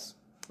 Yes.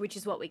 Which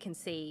is what we can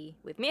see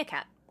with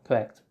MeerKAT.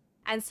 Correct.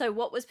 And so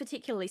what was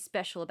particularly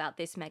special about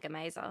this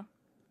megamaser?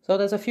 So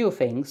there's a few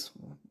things,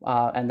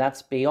 and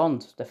that's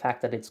beyond the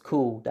fact that it's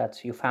cool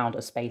that you found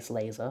a space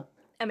laser.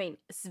 I mean,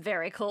 it's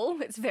very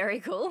cool. It's very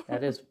cool.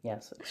 That is,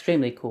 yes,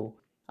 extremely cool.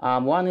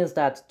 One is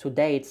that to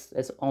date,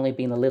 it's only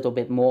been a little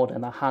bit more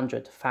than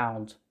 100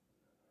 found.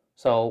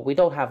 So we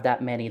don't have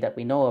that many that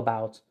we know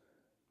about.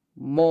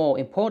 More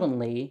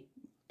importantly,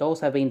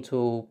 those have been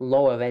to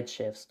lower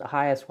redshifts. The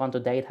highest one to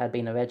date had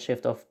been a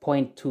redshift of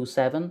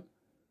 0.27,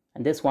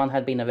 and this one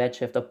had been a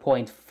redshift of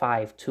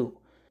 0.52,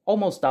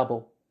 almost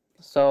double.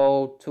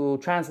 So to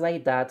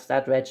translate that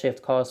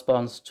redshift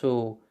corresponds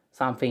to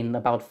something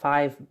about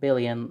 5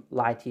 billion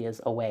light years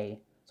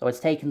away. So it's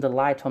taken the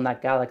light from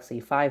that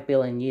galaxy 5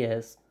 billion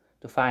years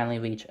to finally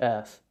reach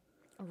Earth.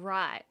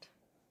 Right.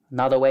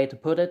 Another way to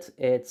put it,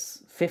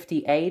 it's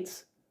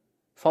 58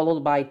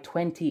 followed by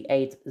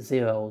 28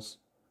 zeros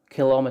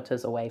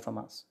kilometers away from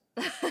us.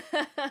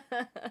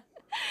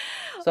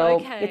 So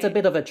Okay. It's a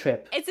bit of a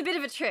trip. It's a bit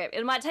of a trip.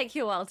 It might take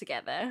you a while to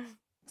get there.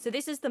 So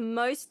this is the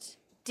most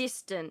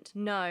distant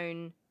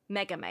known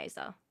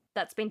megamaser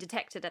that's been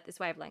detected at this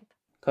wavelength.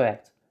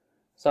 Correct.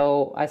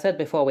 So I said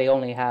before we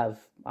only have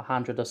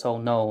 100 or so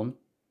known,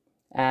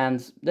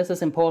 and this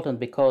is important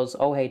because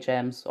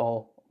OHMs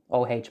or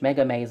OH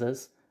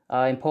megamasers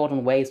are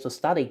important ways to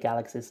study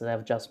galaxies that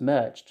have just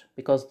merged,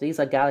 because these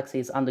are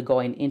galaxies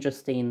undergoing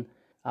interesting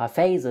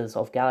phases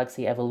of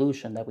galaxy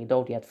evolution that we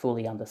don't yet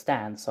fully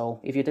understand. So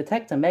if you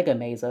detect a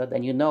megamaser,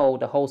 then you know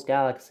the host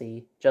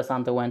galaxy just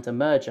underwent a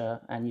merger,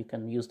 and you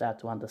can use that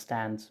to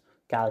understand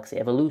galaxy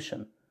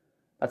evolution.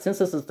 But since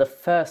this is the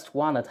first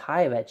one at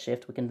high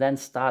redshift, we can then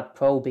start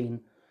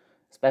probing,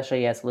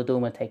 especially as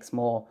LADUMA takes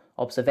more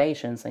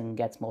observations and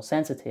gets more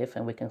sensitive,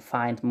 and we can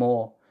find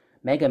more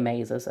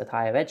megamasers at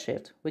higher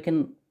redshift. We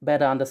can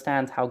better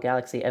understand how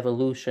galaxy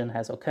evolution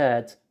has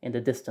occurred in the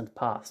distant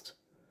past.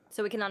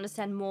 So we can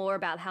understand more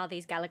about how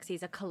these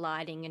galaxies are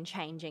colliding and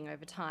changing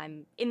over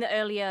time in the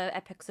earlier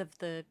epochs of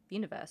the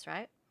universe,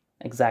 right?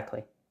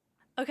 Exactly.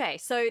 Okay,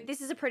 so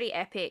this is a pretty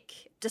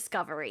epic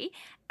discovery,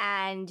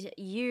 and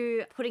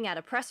you putting out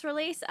a press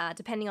release,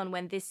 depending on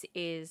when this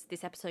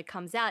episode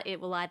comes out, it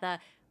will either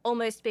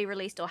almost be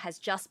released or has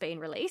just been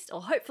released,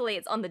 or hopefully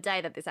it's on the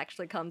day that this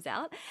actually comes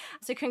out.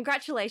 So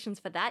congratulations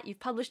for that. You've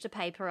published a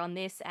paper on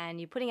this and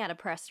you're putting out a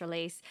press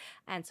release,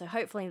 and so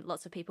hopefully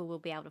lots of people will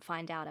be able to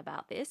find out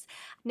about this.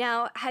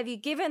 Now, have you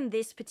given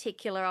this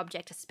particular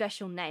object a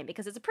special name?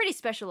 Because it's a pretty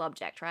special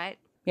object, right?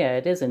 Yeah,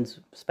 it isn't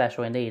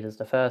special indeed. It's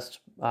the first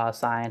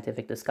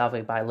scientific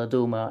discovery by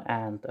LADUMA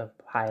and the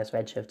highest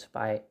redshift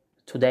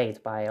to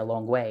date by a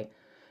long way.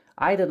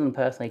 I didn't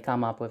personally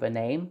come up with a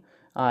name.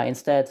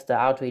 Instead, the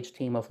outreach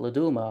team of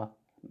LADUMA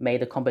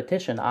made a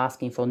competition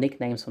asking for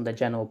nicknames from the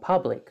general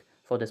public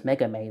for this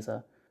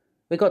megamaser.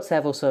 We got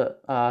several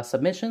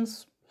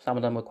submissions. Some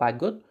of them were quite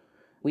good.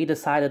 We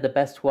decided the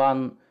best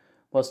one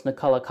was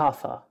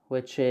Nkalakatha,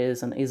 which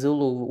is an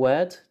isiZulu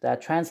word that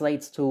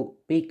translates to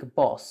big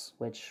boss,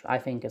 which I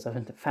think is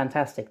a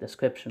fantastic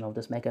description of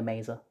this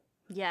megamaser.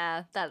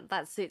 Yeah,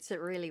 that suits it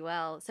really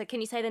well. So can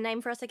you say the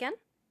name for us again?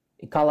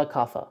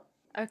 Nkalakatha.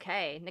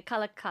 Okay,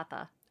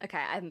 Nkalakatha. Okay,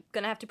 I'm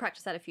going to have to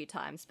practice that a few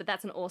times, but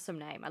that's an awesome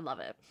name. I love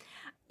it.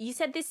 You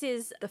said this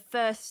is the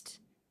first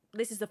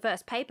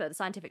paper, the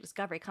scientific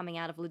discovery coming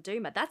out of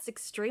LADUMA. That's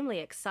extremely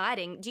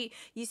exciting.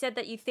 You said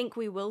that you think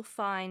we will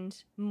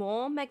find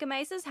more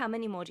megamasers. How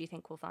many more do you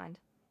think we'll find?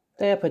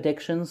 There are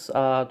predictions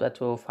that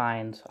we'll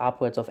find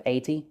upwards of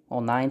 80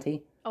 or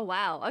 90. Oh,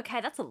 wow.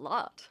 Okay, that's a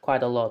lot.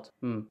 Quite a lot.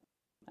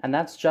 And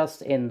that's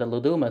just in the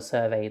LADUMA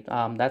survey.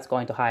 That's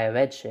going to higher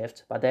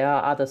redshift, but there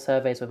are other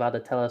surveys with other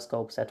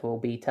telescopes that will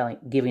be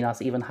giving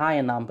us even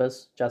higher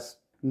numbers, just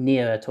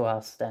nearer to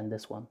us than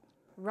this one.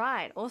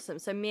 Right, awesome.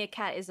 So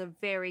MeerKAT is a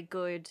very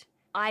good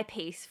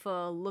eyepiece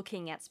for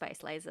looking at space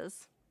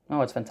lasers.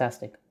 Oh, it's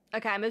fantastic.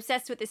 Okay, I'm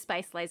obsessed with this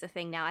space laser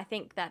thing now. I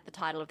think that the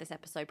title of this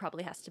episode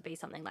probably has to be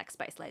something like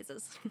Space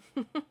Lasers.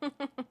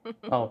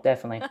 Oh,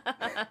 definitely.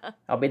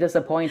 I'll be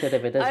disappointed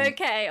if it isn't.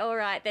 Okay, all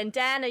right. Then,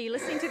 Dan, are you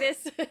listening to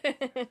this?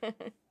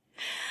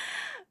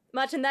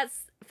 Marcin,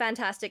 that's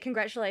fantastic.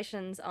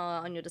 Congratulations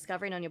on your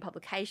discovery and on your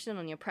publication,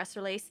 on your press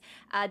release.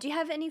 Do you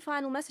have any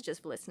final messages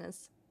for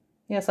listeners?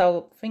 Yes,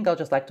 I think I'll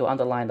just like to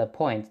underline the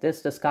point.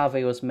 This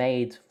discovery was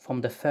made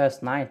from the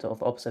first night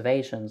of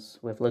observations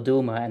with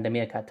LADUMA and the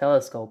MeerKAT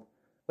telescope.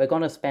 We're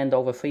going to spend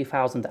over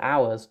 3,000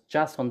 hours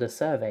just on this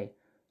survey.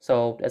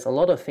 So there's a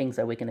lot of things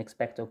that we can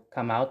expect to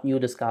come out, new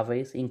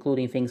discoveries,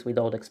 including things we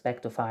don't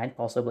expect to find,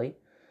 possibly.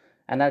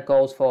 And that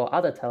goes for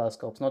other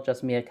telescopes, not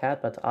just MeerKAT,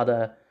 but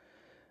other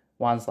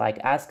ones like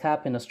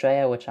ASCAP in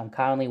Australia, which I'm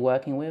currently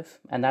working with.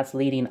 And that's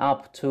leading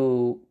up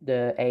to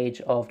the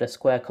age of the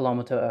square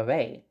kilometer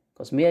array,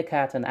 because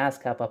MeerKAT and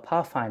ASCAP are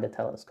Pathfinder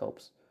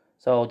telescopes.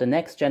 So the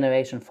next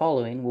generation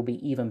following will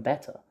be even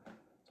better.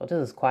 So this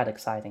is quite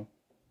exciting.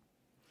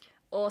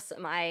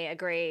 Awesome. I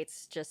agree.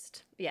 It's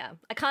just, yeah,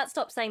 I can't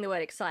stop saying the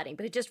word exciting,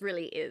 but it just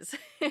really is.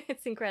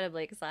 It's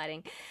incredibly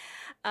exciting.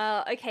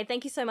 Okay,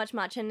 thank you so much,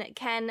 Marcin.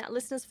 Can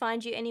listeners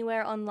find you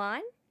anywhere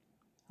online?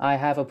 I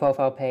have a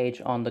profile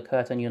page on the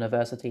Curtin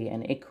University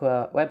and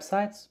ICRAR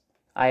websites.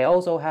 I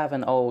also have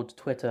an old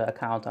Twitter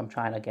account I'm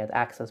trying to get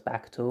access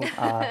back to,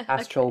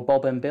 Astro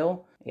Bob and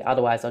Bill.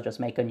 Otherwise, I'll just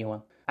make a new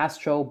one.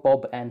 Astro,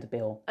 Bob, and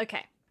Bill.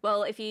 Okay.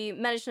 Well, if you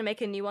manage to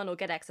make a new one or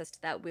get access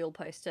to that, we'll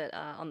post it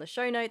on the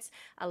show notes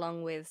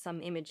along with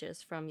some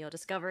images from your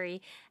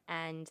discovery.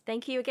 And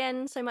thank you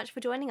again so much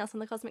for joining us on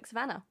the Cosmic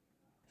Savannah.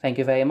 Thank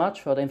you very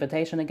much for the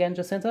invitation again,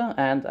 Jacinta,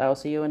 and I'll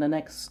see you in the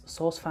next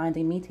source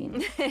finding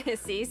meeting.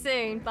 See you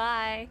soon.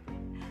 Bye.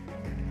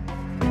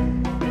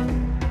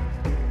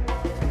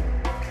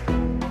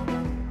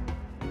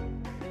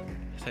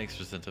 Thanks,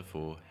 Jacinta,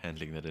 for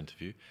handling that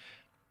interview.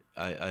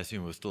 I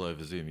assume we're still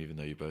over Zoom, even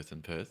though you're both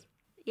in Perth.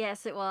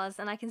 Yes, it was.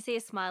 And I can see a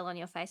smile on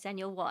your face.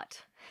 Daniel,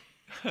 what?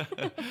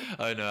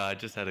 Oh, no, I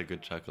just had a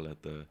good chuckle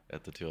at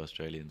the two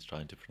Australians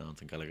trying to pronounce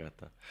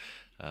Nkalakatha.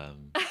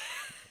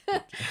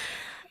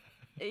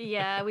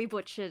 Yeah, we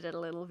butchered it a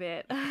little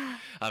bit.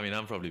 I mean,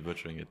 I'm probably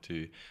butchering it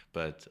too,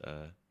 but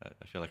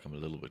I feel like I'm a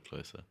little bit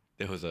closer.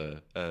 There was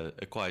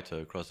quite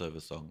a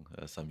crossover song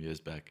some years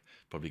back,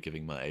 probably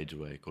giving my age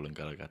away, called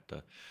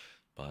Nkalakatha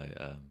by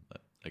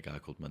a guy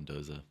called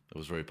Mendoza. It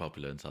was very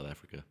popular in South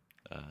Africa.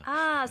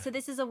 So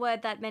this is a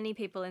word that many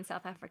people in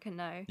South Africa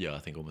know. Yeah, I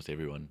think almost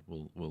everyone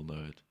will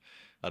know it.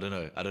 I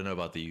don't know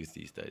about the youth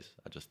these days.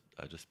 I just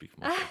speak for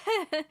myself.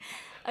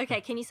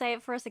 Okay, can you say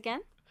it for us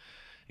again?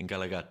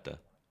 Nkalakatha.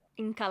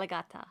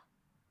 Nkalakatha.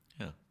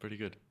 Yeah, pretty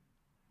good.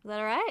 Is that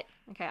all right?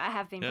 Okay, I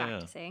have been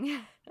practicing.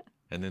 Yeah.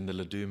 And then the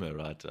Laduma,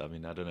 right? I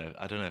mean, I don't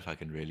know if I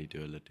can really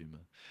do a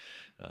Laduma.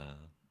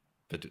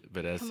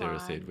 But as Sarah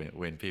said,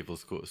 when people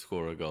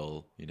score a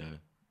goal, you know,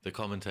 the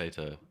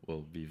commentator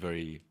will be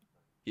very.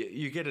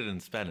 You get it in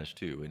Spanish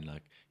too, when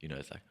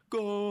it's like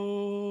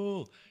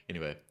goal.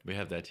 Anyway, we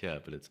have that here,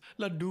 but it's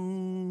Ladu.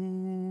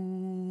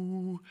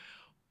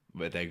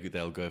 But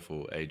they'll go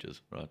for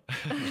ages, right?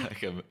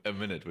 Like a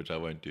minute, which I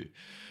won't do.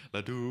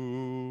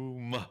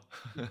 Laduma.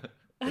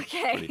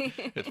 Okay.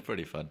 It's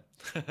pretty fun.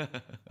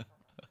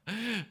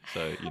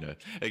 So,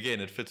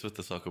 again, it fits with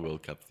the Soccer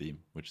World Cup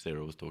theme, which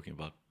Sarah was talking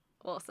about.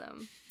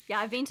 Awesome. Yeah,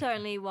 I've been to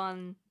only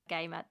one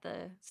game at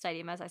the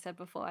stadium, as I said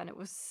before, and it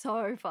was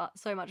so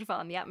much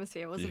fun. The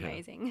atmosphere was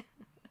amazing.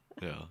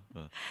 Yeah.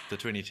 The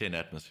 2010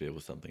 atmosphere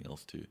was something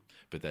else too,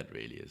 but that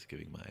really is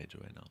giving my age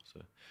away now.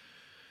 So.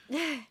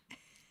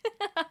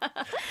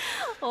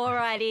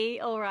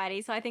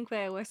 Alrighty. So I think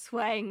we're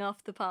swaying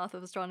off the path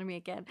of astronomy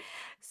again.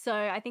 So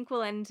I think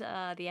we'll end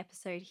the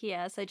episode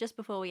here. So just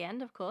before we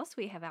end, of course,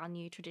 we have our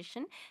new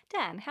tradition.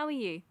 Dan, how are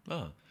you?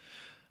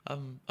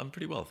 I'm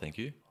pretty well, thank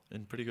you.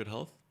 In pretty good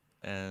health,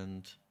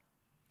 and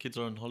kids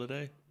are on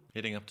holiday.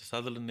 Heading up to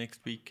Sutherland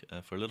next week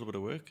for a little bit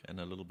of work and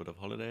a little bit of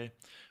holiday,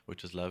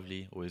 which is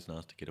lovely. Always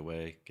nice to get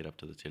away, get up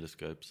to the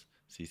telescopes,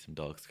 see some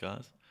dark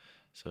skies.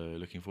 So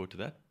looking forward to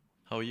that.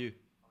 How are you?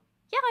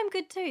 Yeah, I'm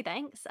good too,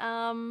 thanks.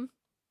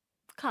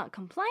 Can't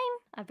complain.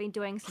 I've been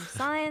doing some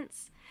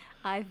science.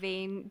 I've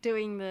been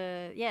doing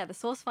the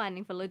source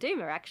finding for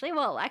Laduma, actually.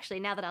 Well, actually,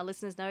 now that our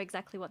listeners know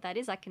exactly what that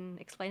is, I can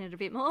explain it a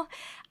bit more.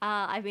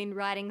 I've been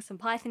writing some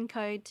Python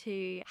code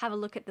to have a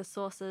look at the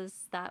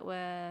sources that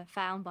were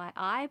found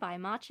by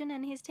Marcin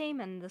and his team,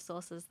 and the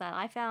sources that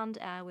I found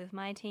with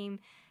my team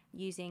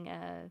using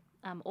a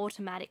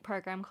automatic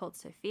program called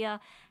Sophia,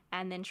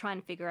 and then try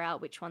and figure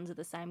out which ones are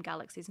the same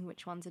galaxies and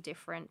which ones are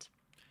different.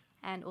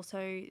 And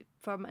also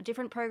from a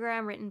different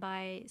program written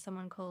by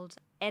someone called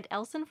Ed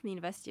Elson from the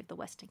University of the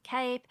Western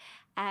Cape.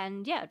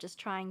 And yeah, just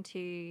trying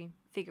to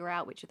figure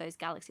out which of those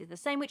galaxies are the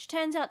same, which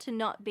turns out to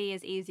not be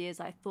as easy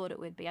as I thought it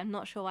would be. I'm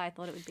not sure why I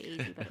thought it would be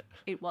easy, but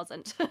it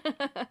wasn't.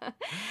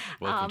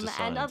 Welcome to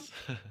science.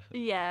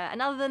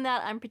 And other than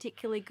that, I'm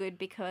particularly good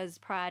because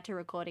prior to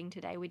recording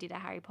today, we did a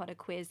Harry Potter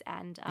quiz,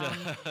 and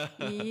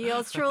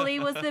yours truly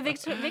was the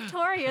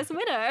victorious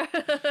winner.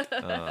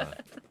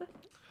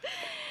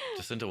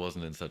 Jacinta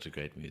wasn't in such a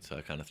great mood, so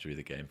I kind of threw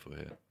the game for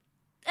her.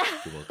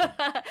 You're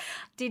welcome.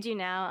 Did you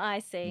now? I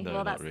see. No,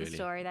 well, that's really. The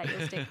story that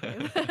you'll stick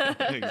with.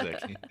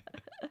 Exactly.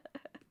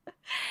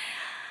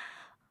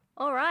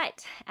 All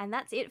right, and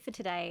that's it for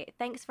today.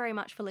 Thanks very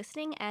much for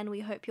listening, and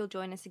we hope you'll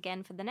join us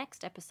again for the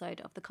next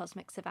episode of The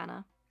Cosmic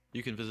Savannah.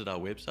 You can visit our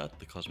website,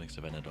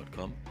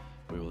 thecosmicsavannah.com,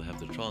 where we'll have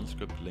the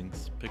transcript,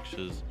 links,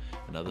 pictures,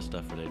 and other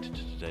stuff related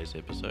to today's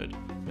episode,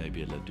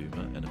 maybe a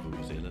Laduma and a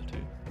Vuvuzela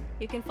too.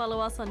 You can follow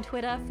us on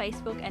Twitter,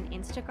 Facebook, and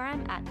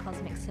Instagram at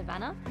Cosmic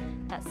Savannah.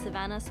 That's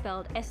Savannah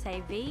spelled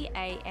Savannah.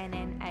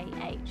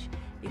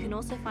 You can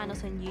also find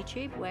us on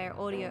YouTube, where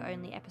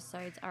audio-only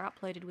episodes are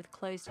uploaded with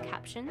closed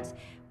captions,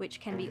 which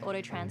can be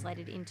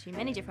auto-translated into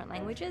many different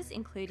languages,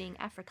 including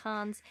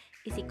Afrikaans,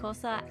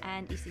 isiXhosa,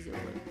 and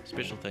isiZulu.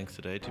 Special thanks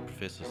today to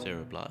Professor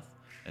Sarah Blyth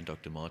and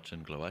Dr.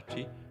 Marcin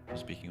Glowacki for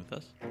speaking with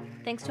us.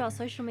 Thanks to our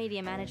social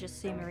media manager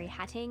Sue Marie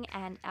Hatting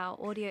and our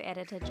audio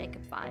editor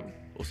Jacob Fine.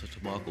 Also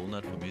to Mark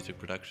Allnut for music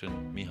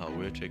production, Michal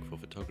Werchek for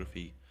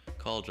photography,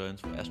 Carl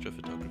Jones for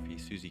astrophotography,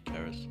 Susie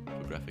Karras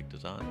for graphic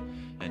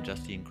design, and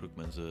Justine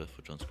Krugmanzer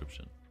for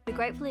transcription. We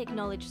gratefully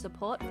acknowledge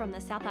support from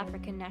the South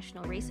African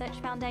National Research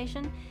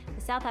Foundation,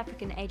 the South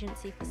African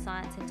Agency for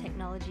Science and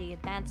Technology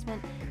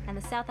Advancement, and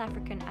the South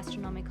African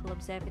Astronomical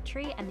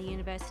Observatory and the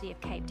University of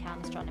Cape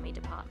Town Astronomy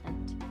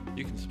Department.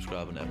 You can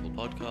subscribe on Apple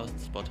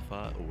Podcasts,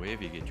 Spotify, or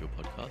wherever you get your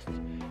podcasts,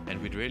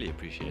 and we'd really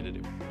appreciate it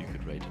if you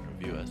could rate and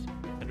review us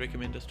and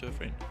recommend us to a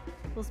friend.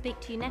 We'll speak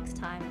to you next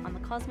time on the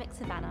Cosmic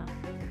Savannah.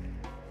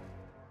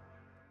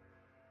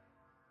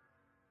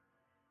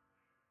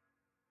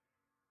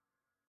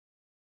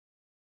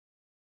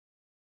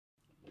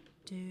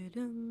 Dum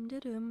dum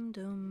dum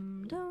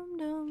dum dum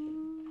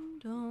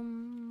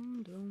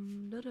dum dum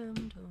dum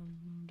dum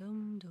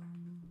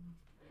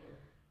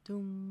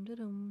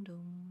dum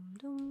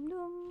dum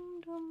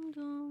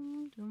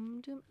dum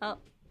dum dum. Oh,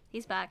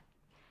 he's back.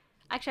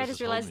 Actually, I just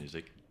realized.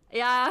 Music.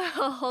 Yeah,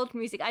 hold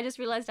music. I just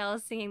realized I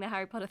was singing the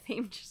Harry Potter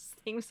theme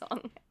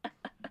song.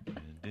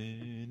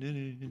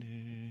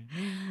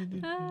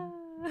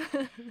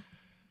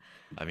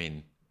 I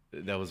mean,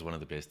 that was one of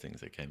the best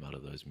things that came out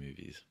of those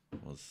movies,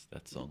 was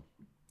that song.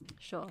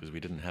 Sure. Because we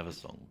didn't have a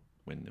song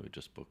when there were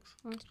just books.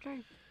 That's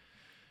true.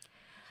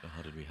 So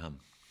how did we hum?